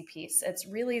consistency piece. It's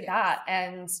really that.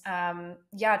 And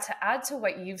yeah, to add to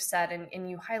what you've said, and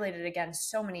you highlighted again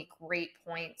so many great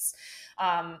points.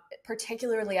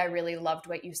 Particularly, I really loved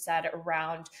what you said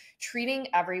around treating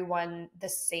everyone the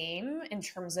same in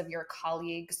terms of your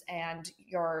colleagues and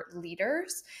your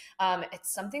leaders.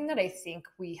 It's something that I think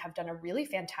we have done a really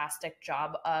fantastic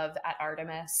job of at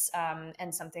Artemis,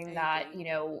 and something that, you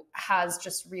know, has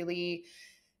just really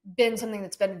been something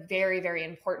that's been very, very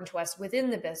important to us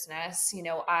within the business. You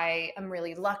know, I am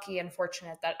really lucky and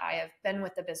fortunate that I have been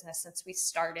with the business since we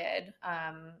started.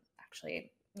 Actually,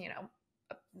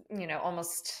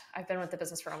 I've been with the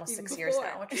business for almost 6 years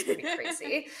now, which is pretty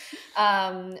crazy.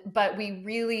 But we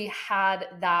really had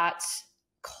that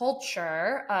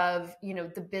culture of, you know,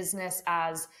 the business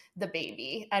as the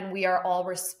baby, and we are all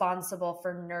responsible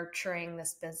for nurturing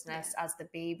this business as the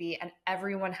baby, and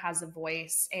everyone has a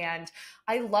voice. And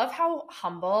I love how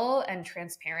humble and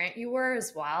transparent you were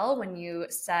as well when you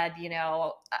said, you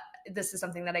know, this is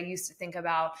something that I used to think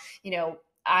about, you know,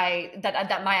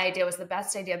 that my idea was the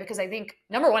best idea, because I think,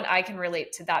 number one, I can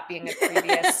relate to that being a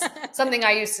previous something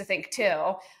I used to think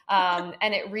too.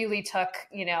 And it really took,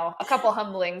 a couple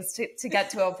humblings to get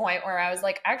to a point where I was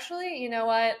like, actually, you know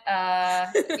what?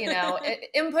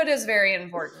 Input is very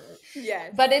important.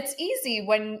 Yes. But it's easy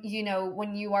when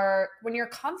you're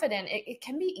confident, it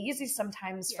can be easy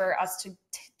sometimes for us to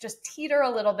just teeter a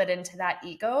little bit into that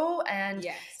ego. And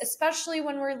especially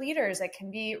when we're leaders, it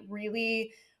can be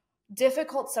really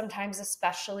difficult sometimes,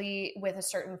 especially with a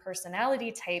certain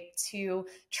personality type, to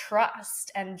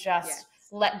trust and just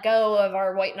let go of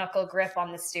our white knuckle grip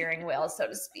on the steering wheel, so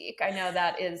to speak. I know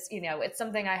that is, it's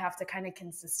something I have to kind of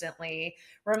consistently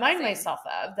remind myself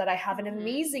of, that I have an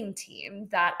amazing team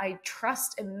that I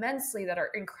trust immensely, that are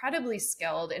incredibly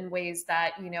skilled in ways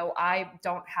that, I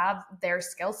don't have their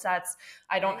skill sets.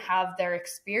 I don't have their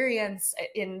experience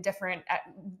in different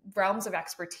realms of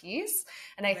expertise.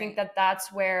 And I think that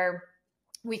that's where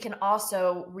we can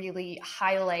also really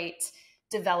highlight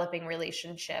developing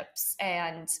relationships,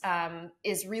 and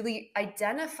is really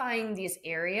identifying these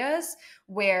areas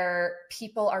where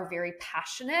people are very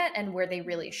passionate and where they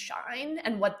really shine,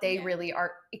 and what they really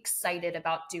are excited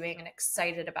about doing and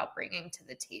excited about bringing to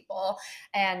the table.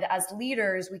 And as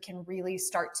leaders, we can really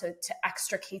start to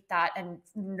extricate that and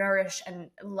nourish and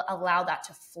allow that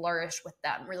to flourish with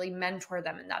them, really mentor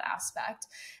them in that aspect.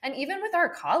 And even with our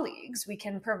colleagues, we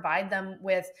can provide them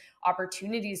with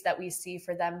opportunities that we see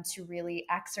for them to really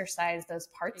exercise those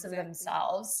parts of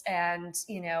themselves. And,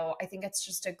 I think it's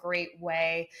just a great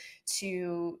way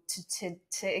to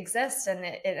exist. And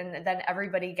then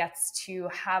everybody gets to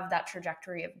have that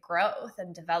trajectory of growth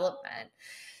and development.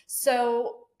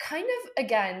 So kind of,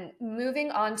 again, moving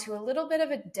on to a little bit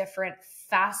of a different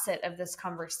facet of this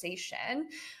conversation.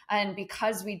 And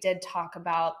because we did talk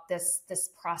about this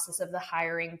process of the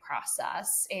hiring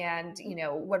process, and,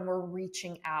 when we're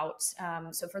reaching out.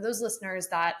 So for those listeners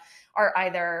that are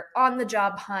either on the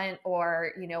job hunt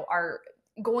or, are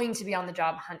going to be on the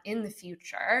job hunt in the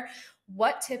future,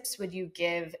 what tips would you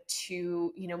give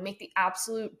to, make the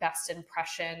absolute best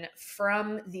impression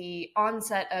from the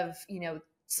onset of,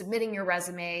 submitting your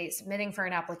resume, submitting for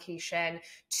an application,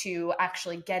 to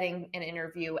actually getting an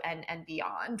interview and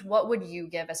beyond? What would you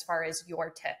give as far as your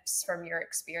tips from your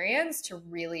experience to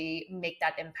really make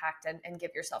that impact and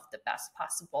give yourself the best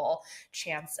possible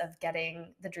chance of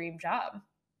getting the dream job?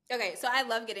 Okay, so I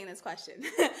love getting this question.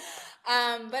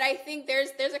 But I think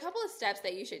there's a couple of steps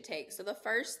that you should take. So the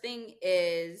first thing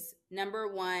is, number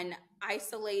one,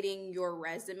 isolating your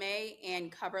resume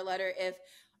and cover letter.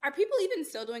 Are people even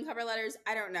still doing cover letters?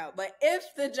 I don't know. But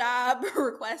if the job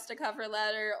requests a cover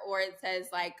letter, or it says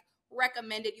like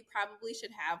recommended, you probably should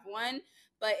have one.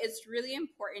 But it's really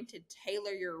important to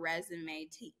tailor your resume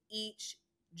to each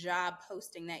job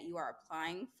posting that you are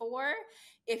applying for.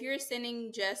 If you're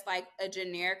sending just like a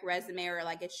generic resume, or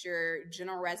like it's your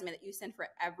general resume that you send for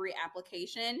every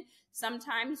application,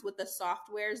 sometimes with the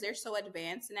softwares, they're so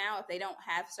advanced now, if they don't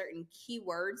have certain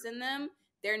keywords in them,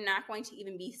 they're not going to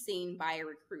even be seen by a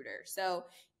recruiter. So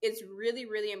it's really,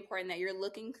 really important that you're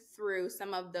looking through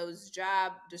some of those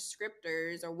job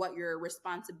descriptors, or what your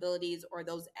responsibilities or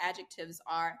those adjectives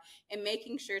are, and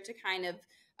making sure to kind of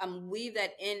weave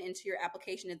that into your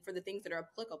application for the things that are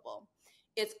applicable.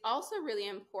 It's also really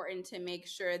important to make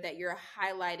sure that you're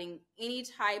highlighting any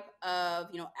type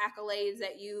of, accolades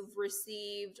that you've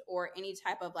received, or any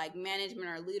type of like management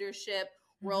or leadership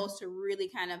roles, to really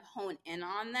kind of hone in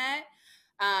on that.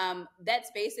 That's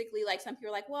basically like, some people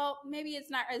are like, well, maybe it's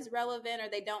not as relevant, or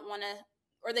they don't want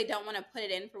to put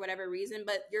it in for whatever reason.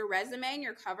 But your resume and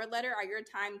your cover letter are your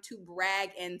time to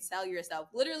brag and sell yourself.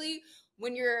 Literally,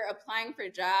 when you're applying for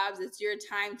jobs, it's your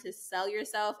time to sell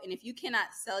yourself. And if you cannot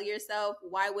sell yourself,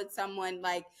 why would someone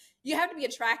you have to be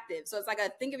attractive. So it's like,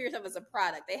 think of yourself as a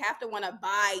product. They have to want to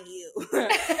buy you.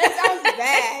 That sounds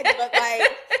bad, but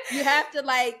you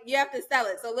have to sell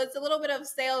it. So it's a little bit of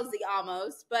salesy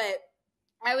almost, but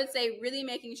I would say really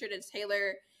making sure to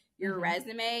tailor your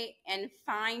resume, and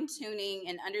fine-tuning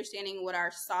and understanding what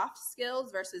are soft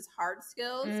skills versus hard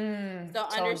skills. So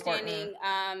understanding,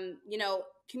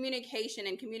 communication,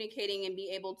 and communicating, and be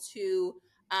able to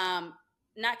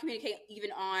not communicate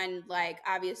even on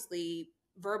obviously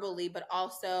verbally, but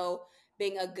also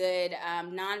being a good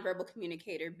nonverbal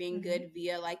communicator, being good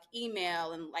via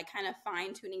email, and kind of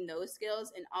fine-tuning those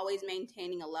skills, and always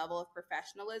maintaining a level of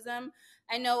professionalism.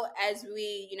 I know as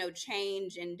we,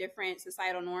 change, and different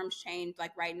societal norms change,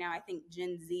 right now, I think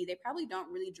Gen Z, they probably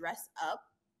don't really dress up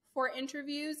for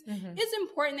interviews. It's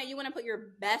important that you want to put your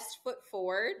best foot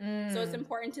forward. So it's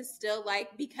important to still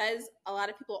because a lot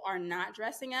of people are not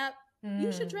dressing up,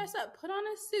 You should dress up, put on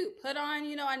a suit, put on,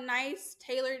 a nice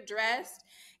tailored dress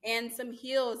and some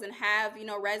heels, and have,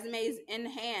 resumes in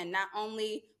hand, not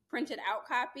only printed out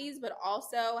copies, but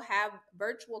also have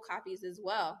virtual copies as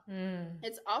well.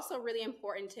 It's also really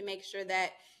important to make sure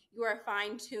that you are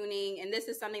fine tuning. And this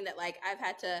is something that like I've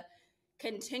had to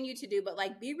continue to do, but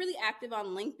like be really active on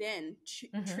LinkedIn.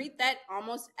 Treat that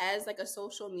almost as like a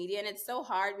social media. And it's so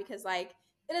hard because like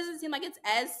it doesn't seem like it's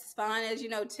as fun as,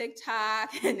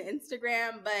 TikTok and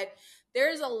Instagram, but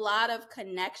there's a lot of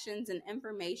connections and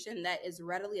information that is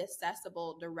readily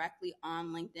accessible directly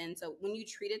on LinkedIn. So when you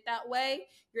treat it that way,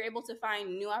 you're able to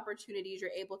find new opportunities,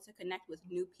 you're able to connect with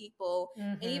new people,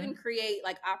 and even create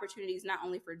like opportunities not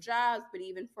only for jobs, but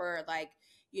even for like,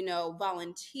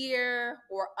 volunteer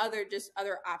or other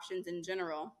options in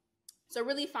general. So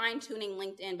really fine tuning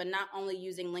LinkedIn, but not only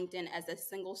using LinkedIn as a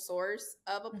single source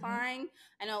of applying.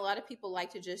 I know a lot of people like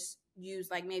to just use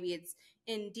like maybe it's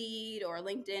Indeed or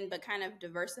LinkedIn, but kind of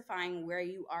diversifying where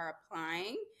you are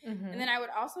applying. And then I would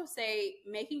also say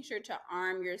making sure to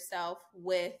arm yourself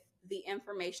with the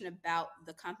information about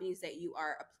the companies that you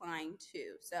are applying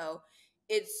to. So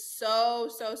it's so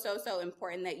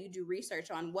important that you do research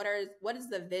on what is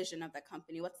the vision of the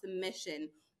company, what's the mission,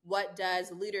 what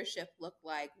does leadership look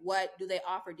like, what do they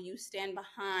offer, do you stand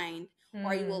behind,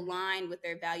 or are you aligned with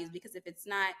their values? Because if it's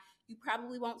not, you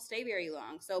probably won't stay very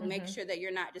long. So make sure that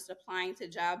you're not just applying to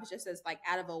jobs just as like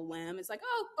out of a whim. It's like,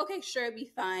 oh, okay, sure, it'd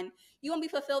be fun. You won't be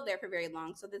fulfilled there for very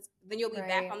long. So then you'll be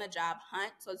back on the job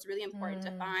hunt. So it's really important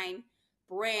to find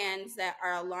brands that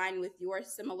are aligned with your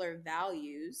similar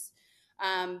values,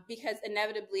 because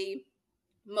inevitably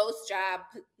most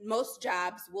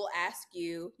jobs will ask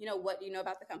you, what do you know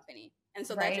about the company? And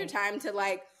so that's your time to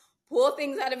like pull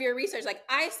things out of your research. Like,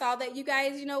 I saw that you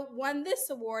guys, won this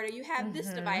award, or you have this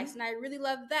device, and I really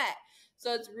love that.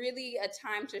 So it's really a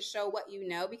time to show what you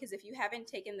know, because if you haven't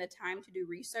taken the time to do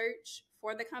research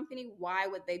for the company, why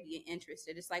would they be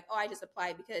interested? It's like, oh, I just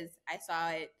applied because I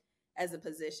saw it as a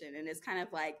position. And it's kind of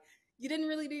like, you didn't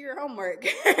really do your homework.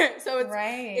 So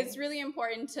it's really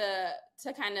important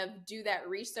to kind of do that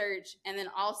research. And then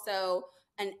also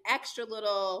an extra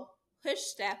little push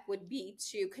step would be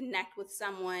to connect with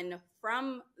someone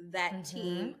from that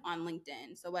team on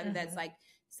LinkedIn. So whether that's like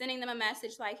sending them a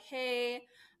message like, hey,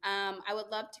 I would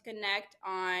love to connect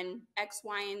on X,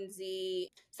 Y, and Z.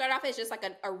 Start off as just like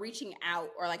a reaching out,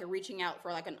 or like a reaching out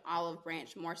for like an olive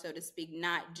branch, more so to speak,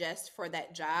 not just for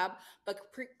that job, but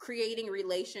creating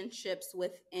relationships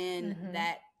within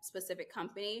that specific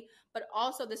company. But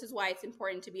also, this is why it's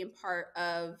important to be a part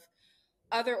of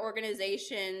other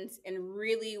organizations and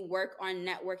really work on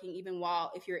networking, even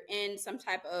while if you're in some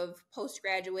type of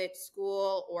postgraduate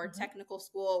school or technical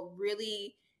school,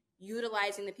 really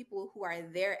utilizing the people who are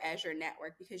there as your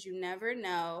network, because you never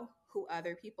know who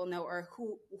other people know or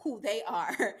who they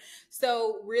are.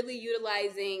 So really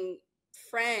utilizing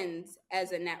friends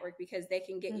as a network, because they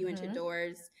can get you into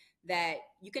doors that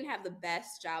you can have the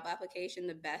best job application,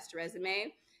 the best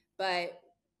resume, but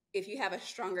if you have a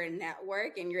stronger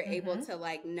network and you're able to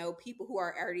like know people who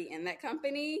are already in that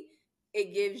company,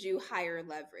 it gives you higher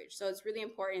leverage. So it's really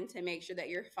important to make sure that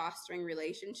you're fostering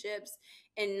relationships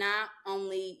and not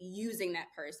only using that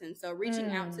person. So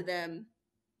reaching out to them,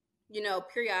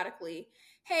 periodically.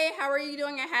 Hey, how are you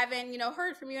doing? I haven't,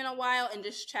 heard from you in a while, and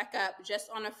just check up just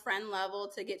on a friend level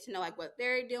to get to know like what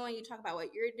they're doing. You talk about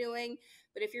what you're doing.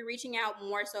 But if you're reaching out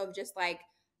more so of just like,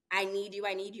 I need you,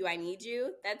 I need you, I need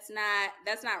you, that's not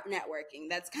networking.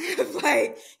 That's kind of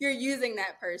like you're using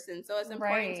that person. So it's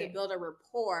important to build a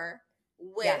rapport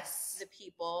with the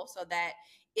people, so that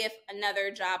if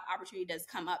another job opportunity does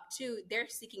come up too, they're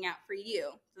seeking out for you.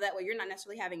 So that way you're not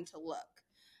necessarily having to look.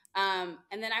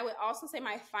 And then I would also say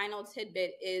my final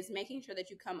tidbit is making sure that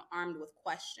you come armed with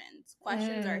questions.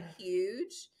 Questions are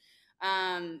huge.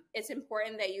 It's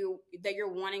important that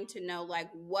you're wanting to know like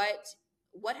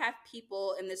what have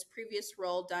people in this previous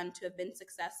role done to have been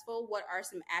successful? What are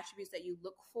some attributes that you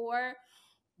look for?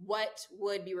 What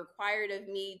would be required of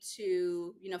me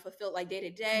to, fulfill like day to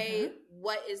day?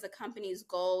 What is the company's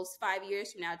goals 5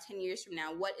 years from now, 10 years from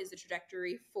now? What is the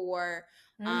trajectory for,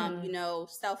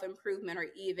 self-improvement or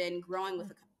even growing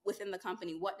within the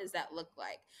company? What does that look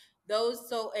like?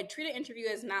 So treat an interview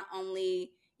as not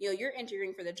only, you're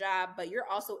interviewing for the job, but you're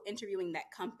also interviewing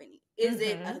that company. Is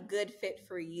it a good fit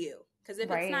for you? Because if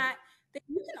it's not, then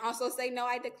you can also say, no,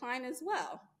 I decline as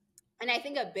well. And I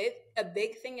think a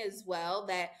big thing as well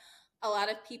that a lot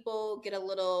of people get a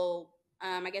little,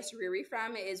 weary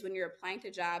from is when you're applying to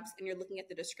jobs and you're looking at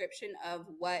the description of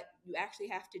what you actually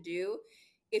have to do.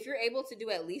 If you're able to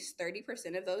do at least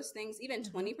 30% of those things, even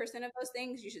 20% of those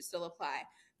things, you should still apply.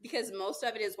 because most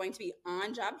of it is going to be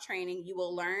on-job training. You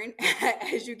will learn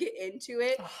as you get into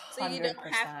it. 100%. So you don't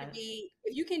have to be,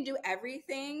 if you can do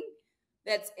everything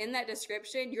that's in that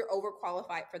description, you're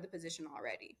overqualified for the position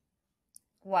already.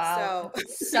 Wow. So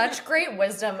Such great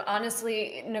wisdom.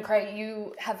 Honestly, N'Crai,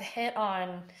 you have hit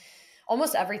on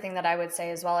almost everything that I would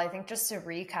say as well. I think just to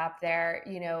recap there,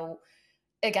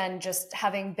 again, just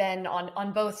having been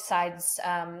on both sides,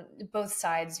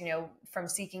 from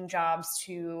seeking jobs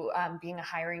to being a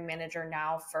hiring manager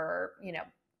now for,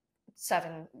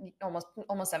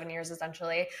 almost 7 years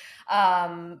essentially.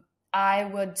 I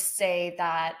would say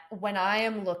that when I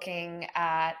am looking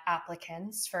at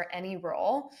applicants for any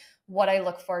role, what I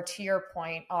look for, to your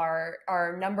point,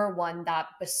 are number one, that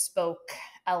bespoke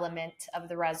element of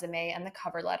the resume and the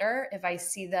cover letter. If I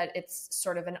see that it's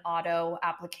sort of an auto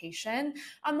application,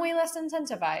 I'm way less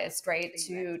incentivized, right?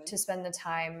 Exactly. To spend the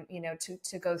time,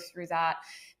 to go through that,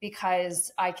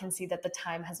 because I can see that the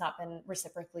time has not been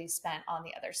reciprocally spent on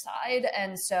the other side.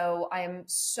 And so I am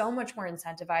so much more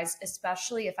incentivized,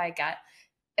 especially if I get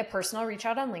a personal reach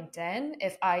out on LinkedIn,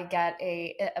 if I get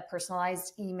a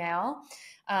personalized email,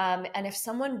 and if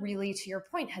someone really, to your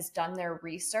point, has done their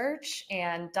research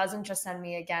and doesn't just send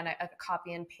me, again, a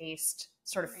copy and paste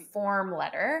sort of form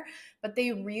letter, but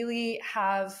they really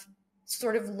have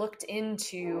sort of looked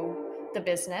into the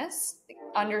business,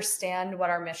 understand what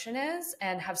our mission is,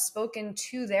 and have spoken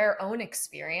to their own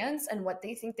experience and what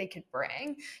they think they could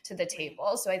bring to the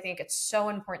table. So I think it's so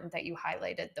important that you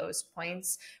highlighted those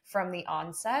points from the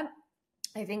onset.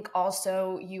 I think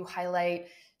also you highlight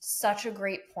such a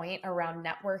great point around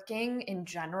networking in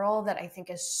general that I think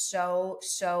is so,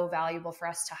 so valuable for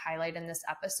us to highlight in this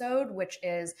episode, which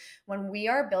is when we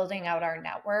are building out our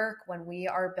network, when we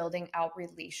are building out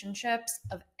relationships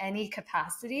of any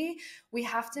capacity, we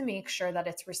have to make sure that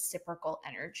it's reciprocal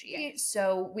energy.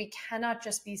 So we cannot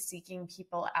just be seeking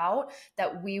people out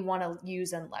that we want to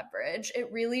use and leverage.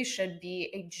 It really should be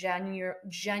a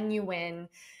genuine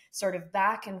sort of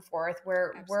back and forth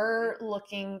where we're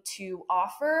looking to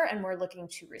offer and we're looking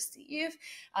to receive.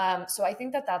 So I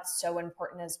think that that's so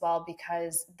important as well,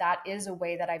 because that is a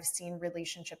way that I've seen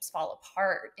relationships fall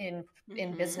apart in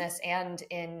business and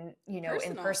in,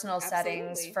 in personal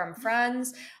settings, from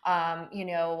friends,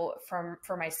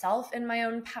 for myself in my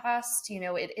own past.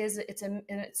 It's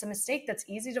a mistake that's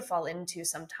easy to fall into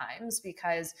sometimes,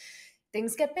 because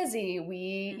things get busy.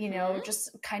 We,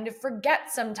 just kind of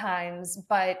forget sometimes,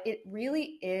 but it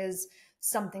really is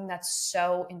something that's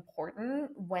so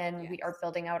important when we are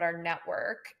building out our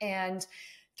network. And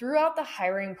throughout the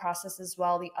hiring process as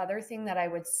well, the other thing that I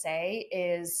would say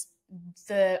is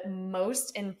the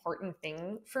most important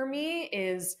thing for me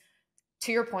is,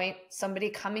 to your point,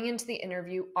 somebody coming into the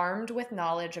interview armed with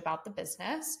knowledge about the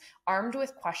business, armed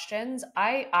with questions.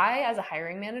 I as a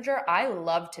hiring manager, I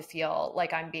love to feel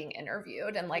like I'm being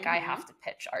interviewed and like I have to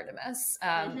pitch Artemis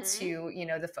to,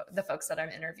 the folks that I'm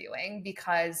interviewing,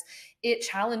 because it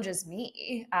challenges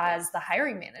me as the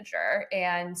hiring manager.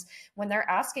 And when they're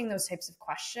asking those types of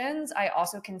questions, I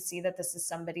also can see that this is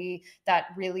somebody that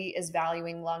really is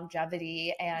valuing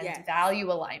longevity and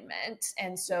value alignment.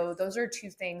 And so those are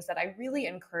two things that I really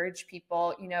encourage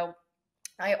people.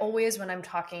 I always, when I'm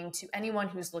talking to anyone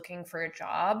who's looking for a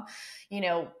job,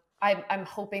 I'm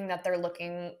hoping that they're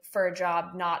looking for a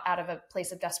job not out of a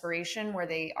place of desperation where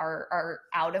they are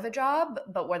out of a job,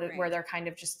 but where they're kind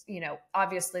of just,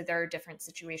 obviously there are different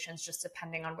situations just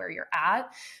depending on where you're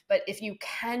at. But if you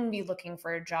can be looking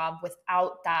for a job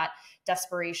without that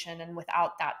desperation and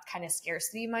without that kind of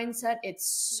scarcity mindset, it's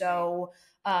so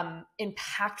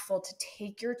impactful to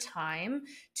take your time,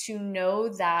 to know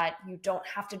that you don't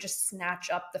have to just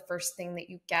snatch up the first thing that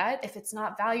you get if it's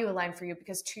not value aligned for you,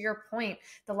 because to your point,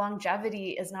 the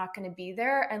longevity is not going to be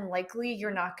there, and likely you're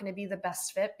not going to be the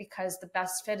best fit, because the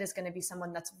best fit is going to be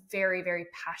someone that's very, very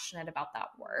passionate about that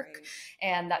work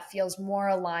and that feels more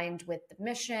aligned with the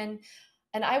mission.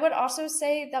 And I would also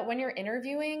say that when you're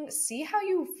interviewing, see how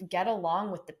you get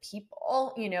along with the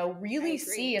people, really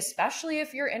see, especially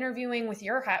if you're interviewing with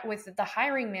with the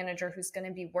hiring manager who's going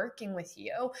to be working with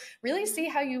you, really see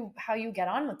how you get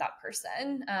on with that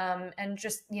person, and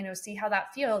just, see how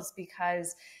that feels,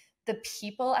 because the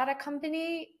people at a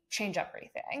company change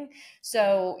everything.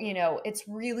 So, it's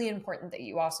really important that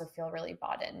you also feel really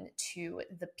bought in to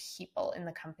the people in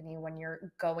the company when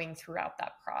you're going throughout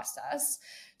that process.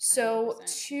 So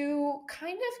 100%. To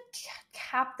kind of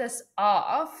cap this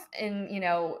off and,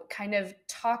 kind of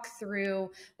talk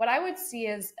through what I would see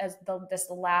as this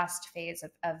last phase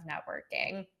of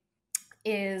networking,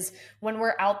 is when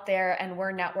we're out there and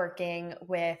we're networking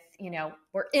with,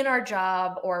 we're in our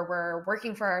job or we're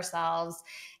working for ourselves,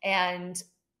 and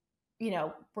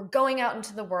we're going out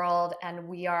into the world and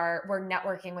we're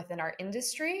networking within our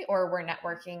industry, or we're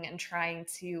networking and trying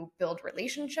to build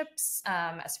relationships,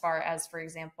 as far as, for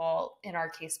example, in our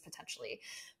case, potentially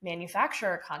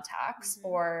manufacturer contacts,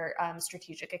 or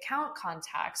strategic account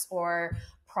contacts, or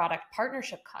product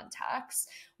partnership contacts.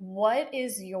 What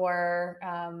is your,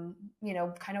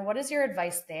 what is your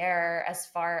advice there as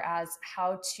far as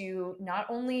how to not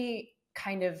only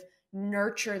kind of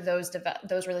nurture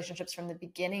those relationships from the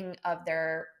beginning of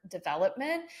their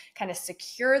development, kind of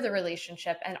secure the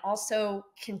relationship, and also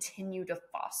continue to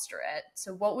foster it?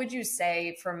 So what would you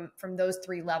say from those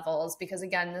three levels? Because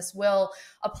again, this will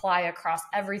apply across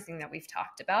everything that we've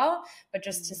talked about, but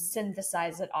just to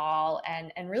synthesize it all,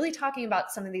 and really talking about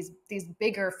some of these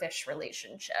bigger fish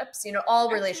relationships.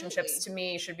 All relationships to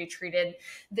me should be treated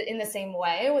in the same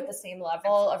way, with the same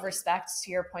level of respect,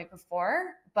 to your point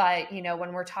before. But,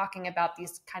 when we're talking about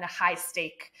these kind of high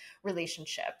stake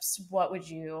relationships, what would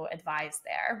you advise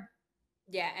there?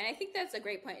 Yeah. And I think that's a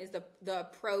great point, is the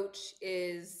approach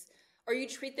is, or you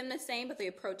treat them the same, but the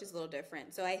approach is a little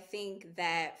different. So I think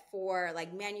that for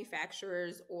like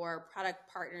manufacturers or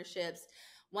product partnerships,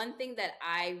 one thing that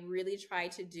I really try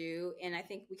to do, and I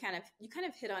think you kind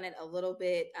of hit on it a little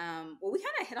bit. We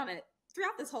kind of hit on it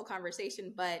throughout this whole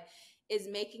conversation, but is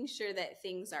making sure that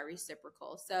things are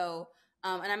reciprocal. So,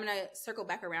 and I'm going to circle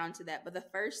back around to that. But the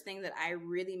first thing that I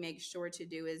really make sure to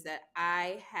do is that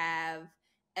I have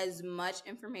as much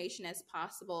information as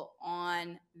possible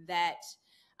on that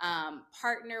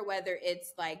partner, whether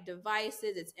it's like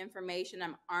devices, it's information.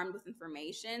 I'm armed with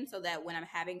information so that when I'm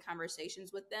having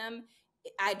conversations with them,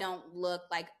 I don't look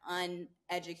like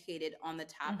uneducated on the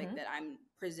topic that I'm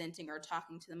presenting or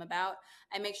talking to them about.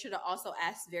 I make sure to also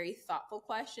ask very thoughtful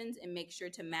questions and make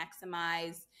sure to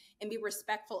maximize and be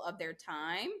respectful of their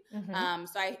time.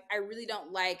 So I really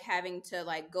don't like having to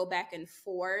like go back and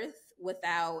forth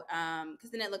without, because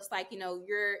then it looks like,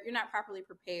 you're not properly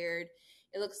prepared.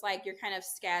 It looks like you're kind of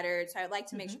scattered. So I'd like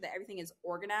to make sure that everything is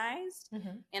organized.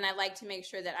 And I like to make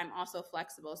sure that I'm also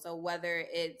flexible. So whether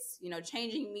it's,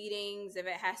 changing meetings, if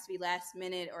it has to be last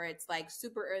minute, or it's like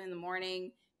super early in the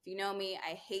morning. If you know me,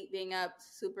 I hate being up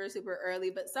super, super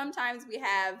early, but sometimes we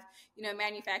have,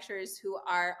 manufacturers who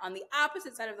are on the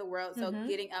opposite side of the world. So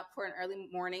getting up for an early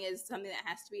morning is something that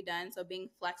has to be done. So being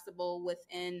flexible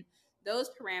within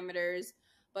those parameters,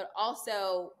 but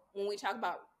also when we talk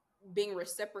about being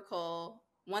reciprocal,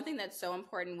 one thing that's so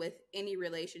important with any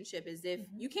relationship is if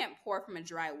you can't pour from a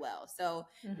dry well. So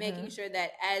making sure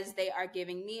that as they are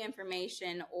giving me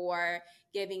information or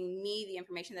giving me the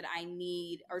information that I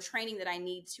need or training that I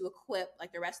need to equip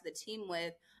like the rest of the team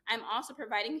with, I'm also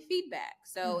providing feedback.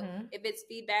 So if it's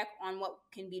feedback on what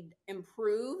can be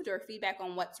improved or feedback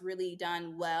on what's really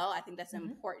done well, I think that's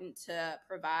important to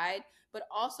provide, but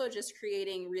also just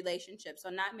creating relationships. So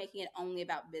not making it only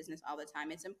about business all the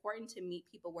time. It's important to meet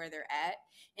people where they're at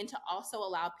and to also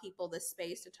allow people the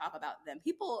space to talk about them.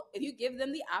 People, if you give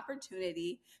them the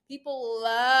opportunity, people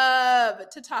love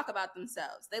to talk about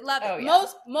themselves. They love it. Yeah.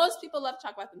 Most people love to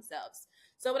talk about themselves.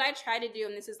 So what I try to do,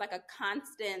 and this is like a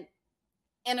constant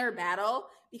inner battle,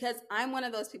 because I'm one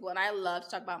of those people and I love to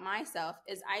talk about myself,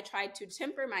 is I try to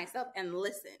temper myself and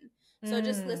listen. So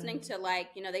just listening to, like,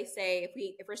 they say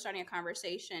if we're starting a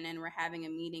conversation and we're having a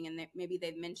meeting and maybe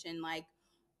they've mentioned like,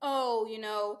 oh,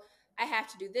 I have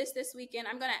to do this weekend.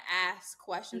 I'm going to ask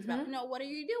questions about, what are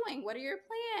you doing? What are your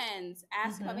plans?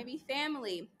 Ask about maybe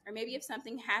family, or maybe if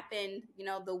something happened,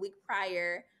 the week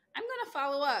prior, I'm going to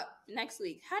follow up next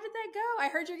week. How did that go? I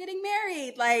heard you're getting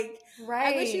married. Like,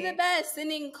 right. I wish you the best.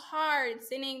 Sending cards,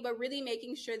 but really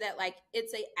making sure that like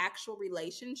it's a actual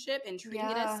relationship and treating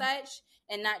it as such,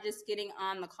 and not just getting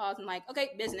on the calls and like, okay,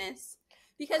 business.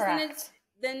 Because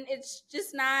then it's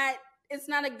just not, it's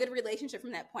not a good relationship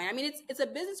from that point. I mean, it's a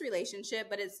business relationship,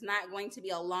 but it's not going to be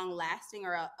a long lasting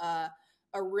or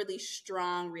a really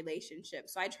strong relationship.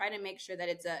 So I try to make sure that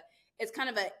it's kind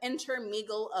of an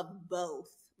intermingle of both.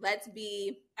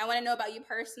 I want to know about you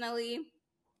personally,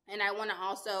 and I want to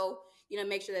also,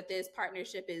 make sure that this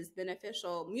partnership is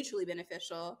beneficial, mutually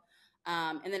beneficial.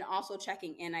 And then also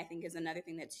checking in, I think, is another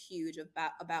thing that's huge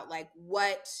about like,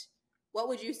 what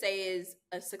would you say is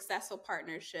a successful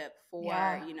partnership for,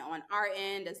 on our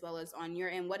end as well as on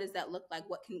your end? What does that look like?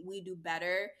 What can we do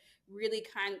better? Really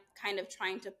kind of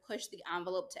trying to push the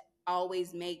envelope to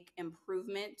always make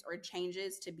improvements or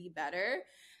changes to be better,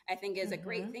 I think is a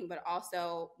great thing. But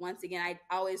also, once again, I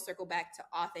always circle back to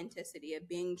authenticity, of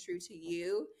being true to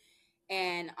you,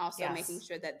 and also making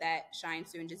sure that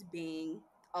shines through, and just being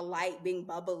a light, being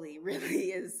bubbly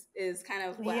really is kind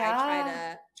of what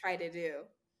I try to do.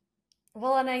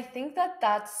 Well, and I think that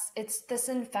it's this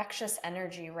infectious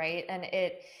energy, right?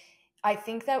 I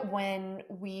think that when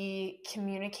we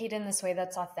communicate in this way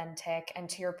that's authentic, and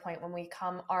to your point, when we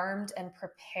come armed and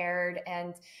prepared,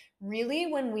 and really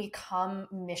when we come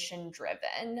mission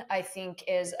driven, I think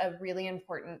is a really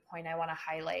important point I want to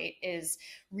highlight, is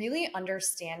really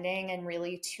understanding and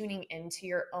really tuning into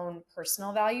your own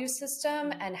personal value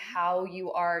system and how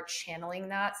you are channeling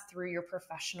that through your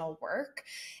professional work.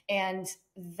 And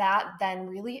that then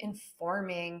really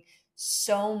informing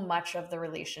so much of the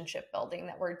relationship building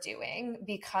that we're doing.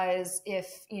 Because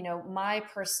if, my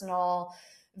personal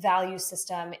value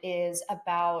system is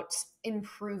about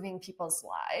improving people's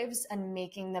lives and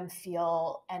making them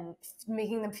feel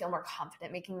more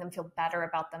confident, making them feel better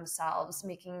about themselves,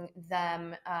 making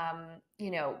them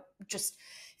just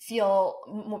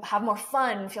have more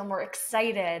fun, feel more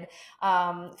excited,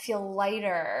 feel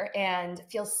lighter, and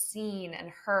feel seen and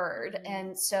heard.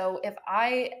 And so if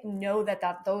I know that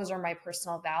those are my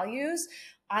personal values,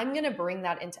 I'm going to bring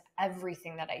that into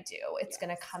everything that I do. It's going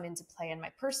to come into play in my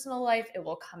personal life. It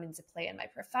will come into play in my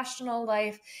professional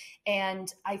life.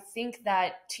 And I think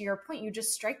that, to your point, you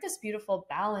just strike this beautiful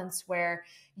balance where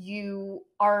you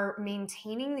are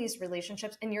maintaining these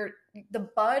relationships, and the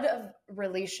bud of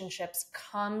relationships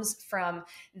comes from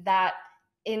that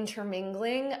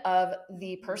intermingling of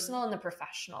the personal and the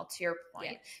professional, to your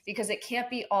point, because it can't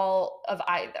be all of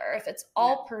either. If it's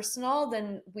all personal,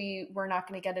 then we're not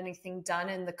going to get anything done,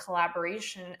 and the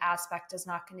collaboration aspect is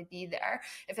not going to be there.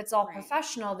 If it's all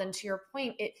professional, then to your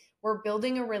point, we're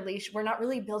building a relation. We're not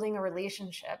really building a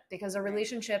relationship, because a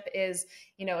relationship is,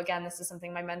 again, this is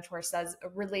something my mentor says, a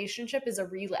relationship is a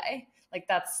relay. Like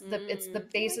it's the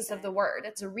basis of the word.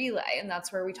 It's a relay. And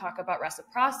that's where we talk about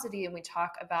reciprocity, and we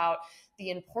talk about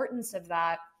the importance of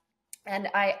that. And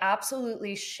I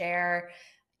absolutely share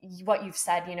what you've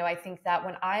said. I think that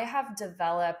when I have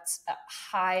developed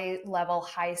high level,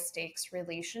 high stakes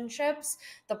relationships,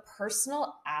 the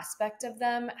personal aspect of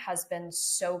them has been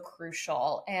so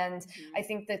crucial. And I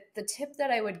think that the tip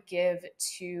that I would give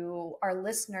to our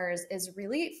listeners is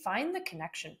really find the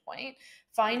connection point.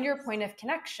 Find your point of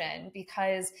connection,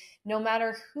 because no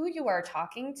matter who you are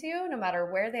talking to, no matter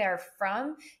where they are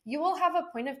from, you will have a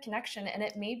point of connection. And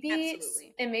it may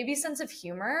be sense of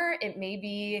humor. It may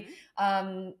be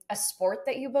a sport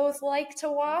that you both like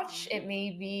to watch. It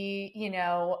may be,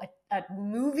 a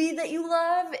movie that you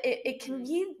love. It can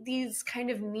be these kind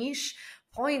of niche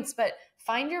points, but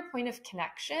find your point of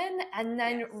connection, and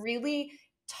then really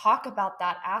talk about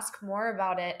that, ask more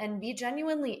about it, and be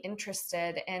genuinely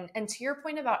interested. And to your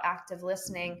point about active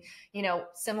listening,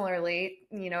 similarly,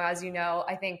 as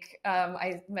I think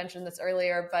I mentioned this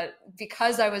earlier, but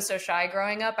because I was so shy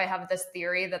growing up, I have this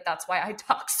theory that that's why I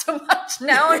talk so much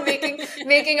now and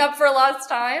making up for lost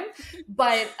time.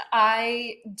 But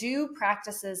I do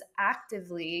practices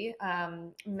actively,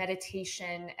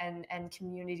 meditation and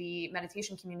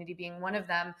meditation community being one of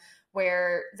them,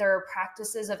 where there are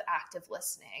practices of active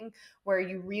listening, where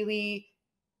you really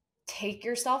take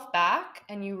yourself back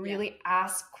and you really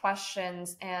ask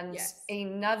questions. And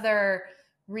another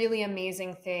really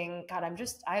amazing thing, God,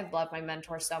 I love my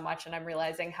mentor so much, and I'm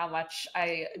realizing how much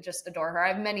I just adore her. I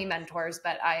have many mentors,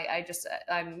 but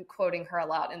I'm quoting her a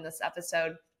lot in this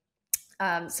episode.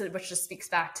 Which just speaks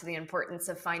back to the importance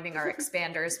of finding our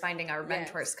expanders, finding our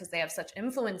mentors, because they have such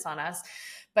influence on us.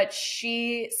 But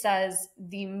she says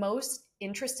the most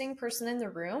interesting person in the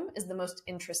room is the most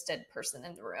interested person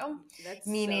in the room.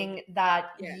 Meaning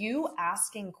that you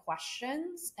asking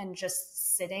questions and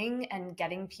just sitting and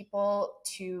getting people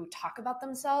to talk about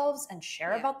themselves and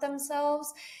share about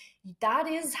themselves, that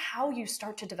is how you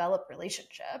start to develop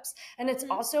relationships. And it's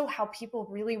also how people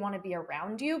really want to be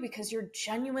around you, because you're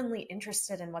genuinely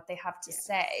interested in what they have to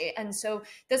say. And so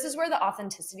this is where the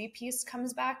authenticity piece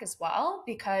comes back as well,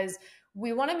 because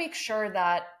we want to make sure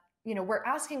that we're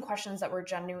asking questions that we're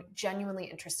genuinely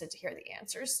interested to hear the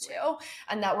answers to,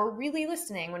 and that we're really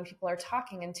listening when people are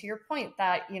talking. And to your point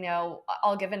that,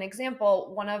 I'll give an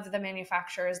example. One of the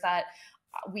manufacturers that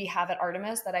we have at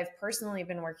Artemis that I've personally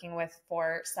been working with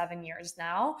for 7 years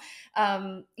now,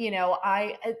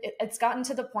 it's gotten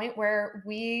to the point where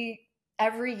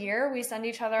every year we send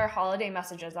each other holiday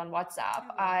messages on WhatsApp.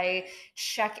 I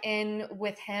check in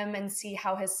with him and see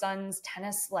how his son's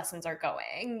tennis lessons are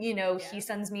going. He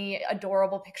sends me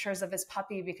adorable pictures of his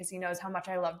puppy because he knows how much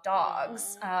I love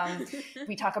dogs.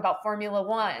 We talk about Formula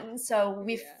One. So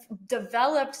we've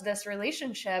developed this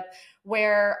relationship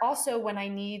where also when I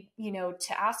need,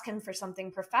 to ask him for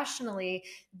something professionally,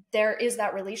 there is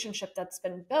that relationship that's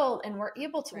been built, and we're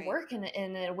able to work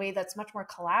in a way that's much more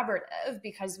collaborative,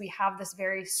 because we have this this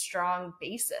very strong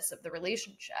basis of the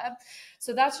relationship.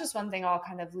 So that's just one thing I'll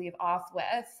kind of leave off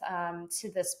with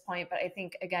to this point. But I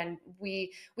think, again,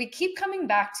 we keep coming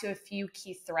back to a few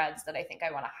key threads that I think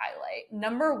I want to highlight.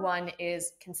 Number one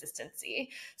is consistency.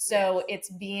 So it's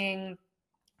being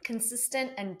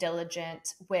consistent and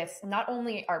diligent with not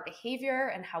only our behavior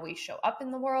and how we show up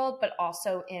in the world, but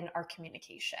also in our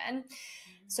communication.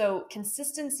 So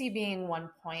consistency being one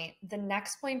point, the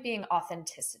next point being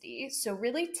authenticity. So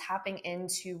really tapping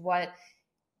into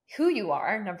who you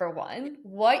are, number one,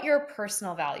 what your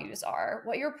personal values are,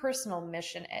 what your personal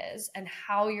mission is, and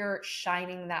how you're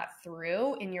shining that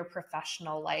through in your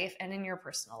professional life and in your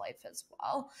personal life as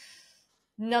well.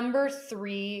 Number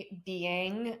three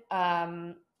being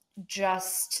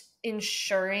just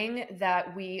ensuring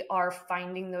that we are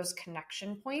finding those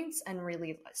connection points and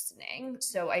really listening.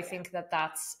 So I think that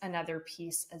that's another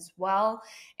piece as well.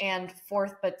 And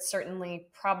fourth, but certainly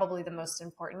probably the most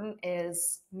important,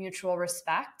 is mutual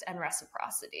respect and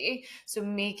reciprocity. So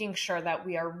making sure that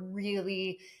we are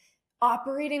really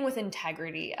operating with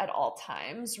integrity at all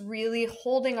times, really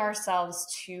holding ourselves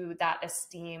to that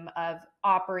esteem of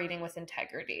operating with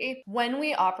integrity. When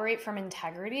we operate from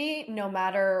integrity, no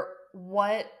matter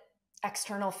what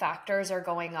external factors are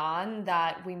going on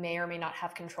that we may or may not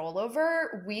have control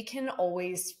over, we can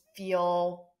always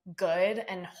feel good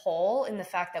and whole in the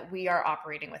fact that we are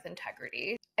operating with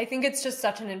integrity. I think it's just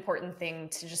such an important thing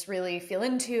to just really feel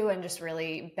into and just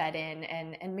really bed in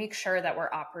and make sure that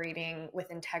we're operating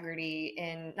with integrity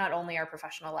in not only our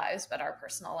professional lives, but our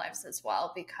personal lives as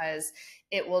well, because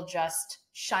it will just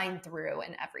shine through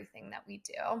in everything that we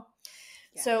do.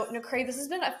 Yes. So, N'Crai, this has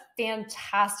been a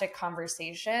fantastic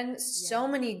conversation. Yes. So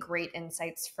many great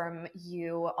insights from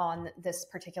you on this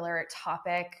particular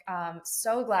topic.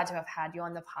 So glad to have had you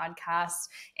on the podcast,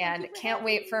 and can't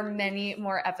wait for many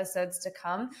more episodes to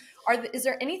come. Is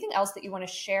there anything else that you want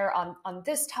to share on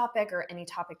this topic, or any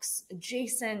topics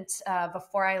adjacent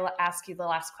before I ask you the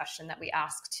last question that we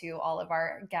ask to all of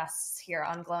our guests here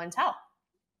on Glow and Tell?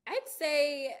 I'd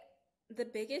say the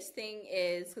biggest thing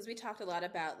is, because we talked a lot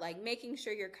about like making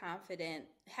sure you're confident,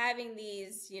 having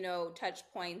these, touch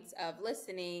points of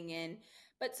listening,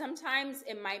 but sometimes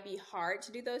it might be hard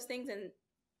to do those things, and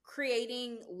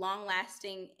creating long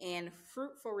lasting and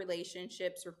fruitful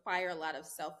relationships require a lot of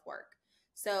self-work.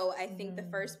 So I think the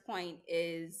first point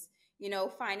is,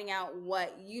 finding out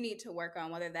what you need to work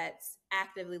on, whether that's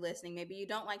actively listening. Maybe you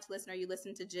don't like to listen, or you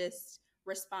listen to just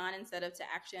respond instead of to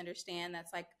actually understand.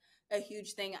 That's like a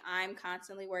huge thing I'm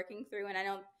constantly working through. And I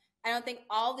don't think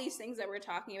all these things that we're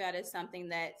talking about is something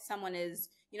that someone is,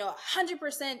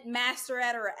 100% master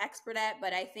at or expert at.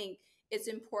 But I think it's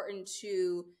important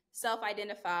to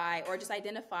self-identify, or just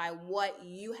identify what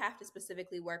you have to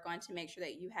specifically work on to make sure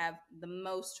that you have the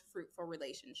most fruitful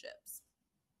relationships.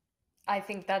 I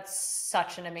think that's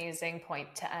such an amazing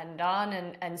point to end on,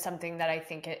 and something that I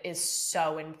think is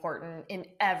so important in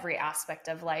every aspect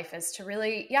of life, is to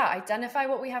really, identify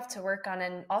what we have to work on,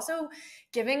 and also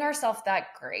giving ourselves that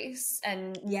grace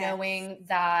and knowing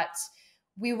that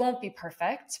we won't be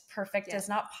perfect. Perfect is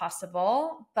not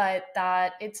possible, but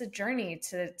that it's a journey,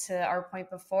 to our point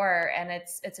before. And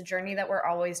it's a journey that we're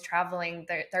always traveling.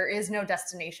 There is no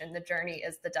destination. The journey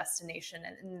is the destination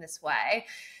in this way.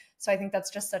 So I think that's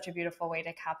just such a beautiful way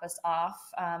to cap us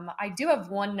off. I do have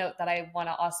one note that I want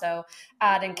to also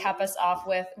add and cap us off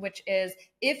with, which is,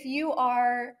 if you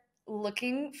are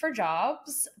looking for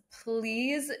jobs,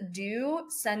 please do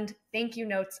send thank you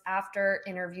notes after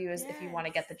interviews if you want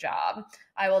to get the job.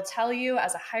 I will tell you,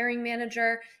 as a hiring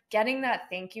manager, getting that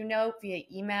thank you note via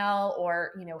email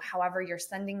or, however you're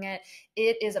sending it,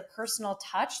 it is a personal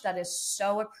touch that is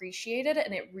so appreciated,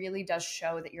 and it really does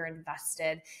show that you're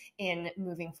invested in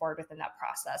moving forward within that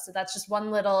process. So that's just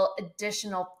one little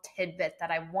additional tidbit that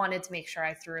I wanted to make sure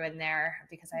I threw in there,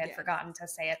 because I had forgotten to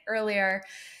say it earlier.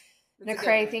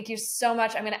 N'Crai, thank you so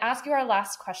much. I'm going to ask you our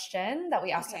last question that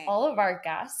we ask to all of our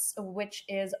guests, which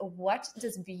is, what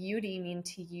does beauty mean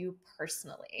to you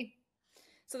personally?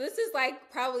 So this is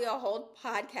like probably a whole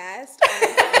podcast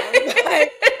on its own,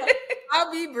 but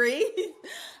I'll be brief.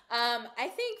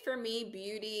 I think for me,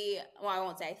 beauty, I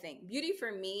won't say I think. Beauty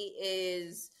for me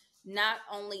is not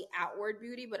only outward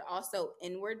beauty, but also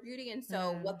inward beauty. And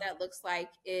so what that looks like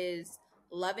is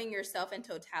loving yourself in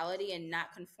totality and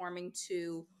not conforming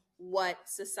to what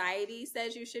society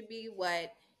says you should be,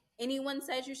 what anyone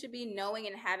says you should be, knowing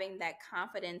and having that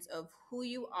confidence of who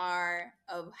you are,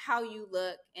 of how you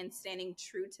look, and standing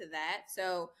true to that.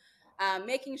 So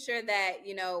making sure that,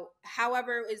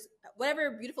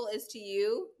 whatever beautiful is to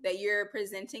you, that you're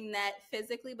presenting that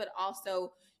physically, but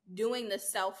also doing the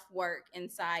self-work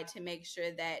inside to make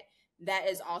sure that that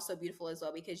is also beautiful as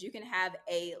well, because you can have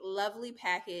a lovely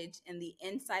package and the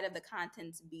inside of the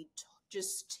contents be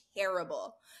just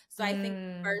terrible. So I think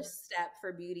the first step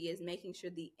for beauty is making sure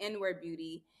the inward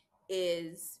beauty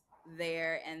is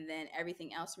there, and then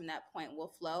everything else from that point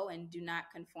will flow. And do not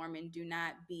conform, and do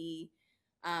not be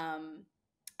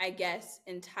I guess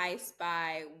enticed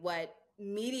by what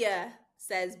media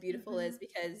says beautiful is,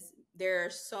 because there are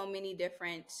so many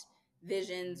different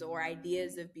visions or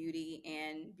ideas of beauty,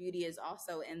 and beauty is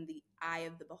also in the eye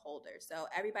of the beholder. So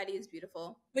everybody is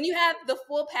beautiful. When you have the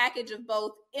full package of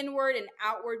both inward and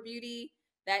outward beauty,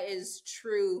 that is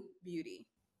true beauty.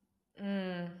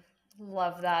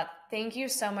 Love that. Thank you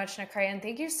so much, N'Crai, and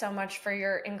thank you so much for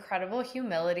your incredible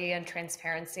humility and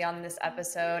transparency on this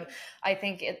episode. I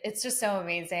think it's just so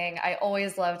amazing. I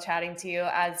always love chatting to you,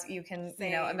 as you can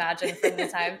imagine from the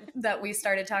time that we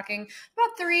started talking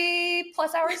about 3+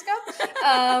 hours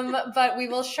ago. But we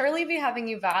will surely be having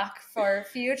you back for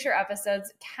future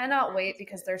episodes. Cannot wait,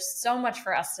 because there's so much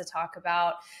for us to talk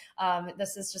about.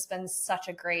 This has just been such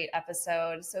a great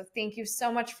episode. So thank you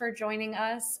so much for joining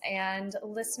us. And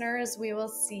listeners, we will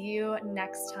see you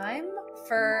next time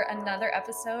for another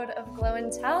episode of Glow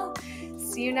and Tell.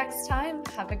 See you next time.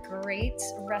 Have a great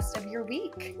rest of your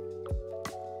week.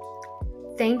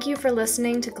 Thank you for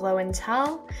listening to Glow and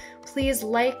Tell. Please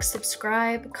like,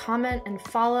 subscribe, comment, and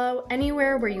follow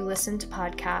anywhere where you listen to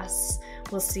podcasts.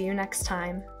 We'll see you next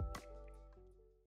time.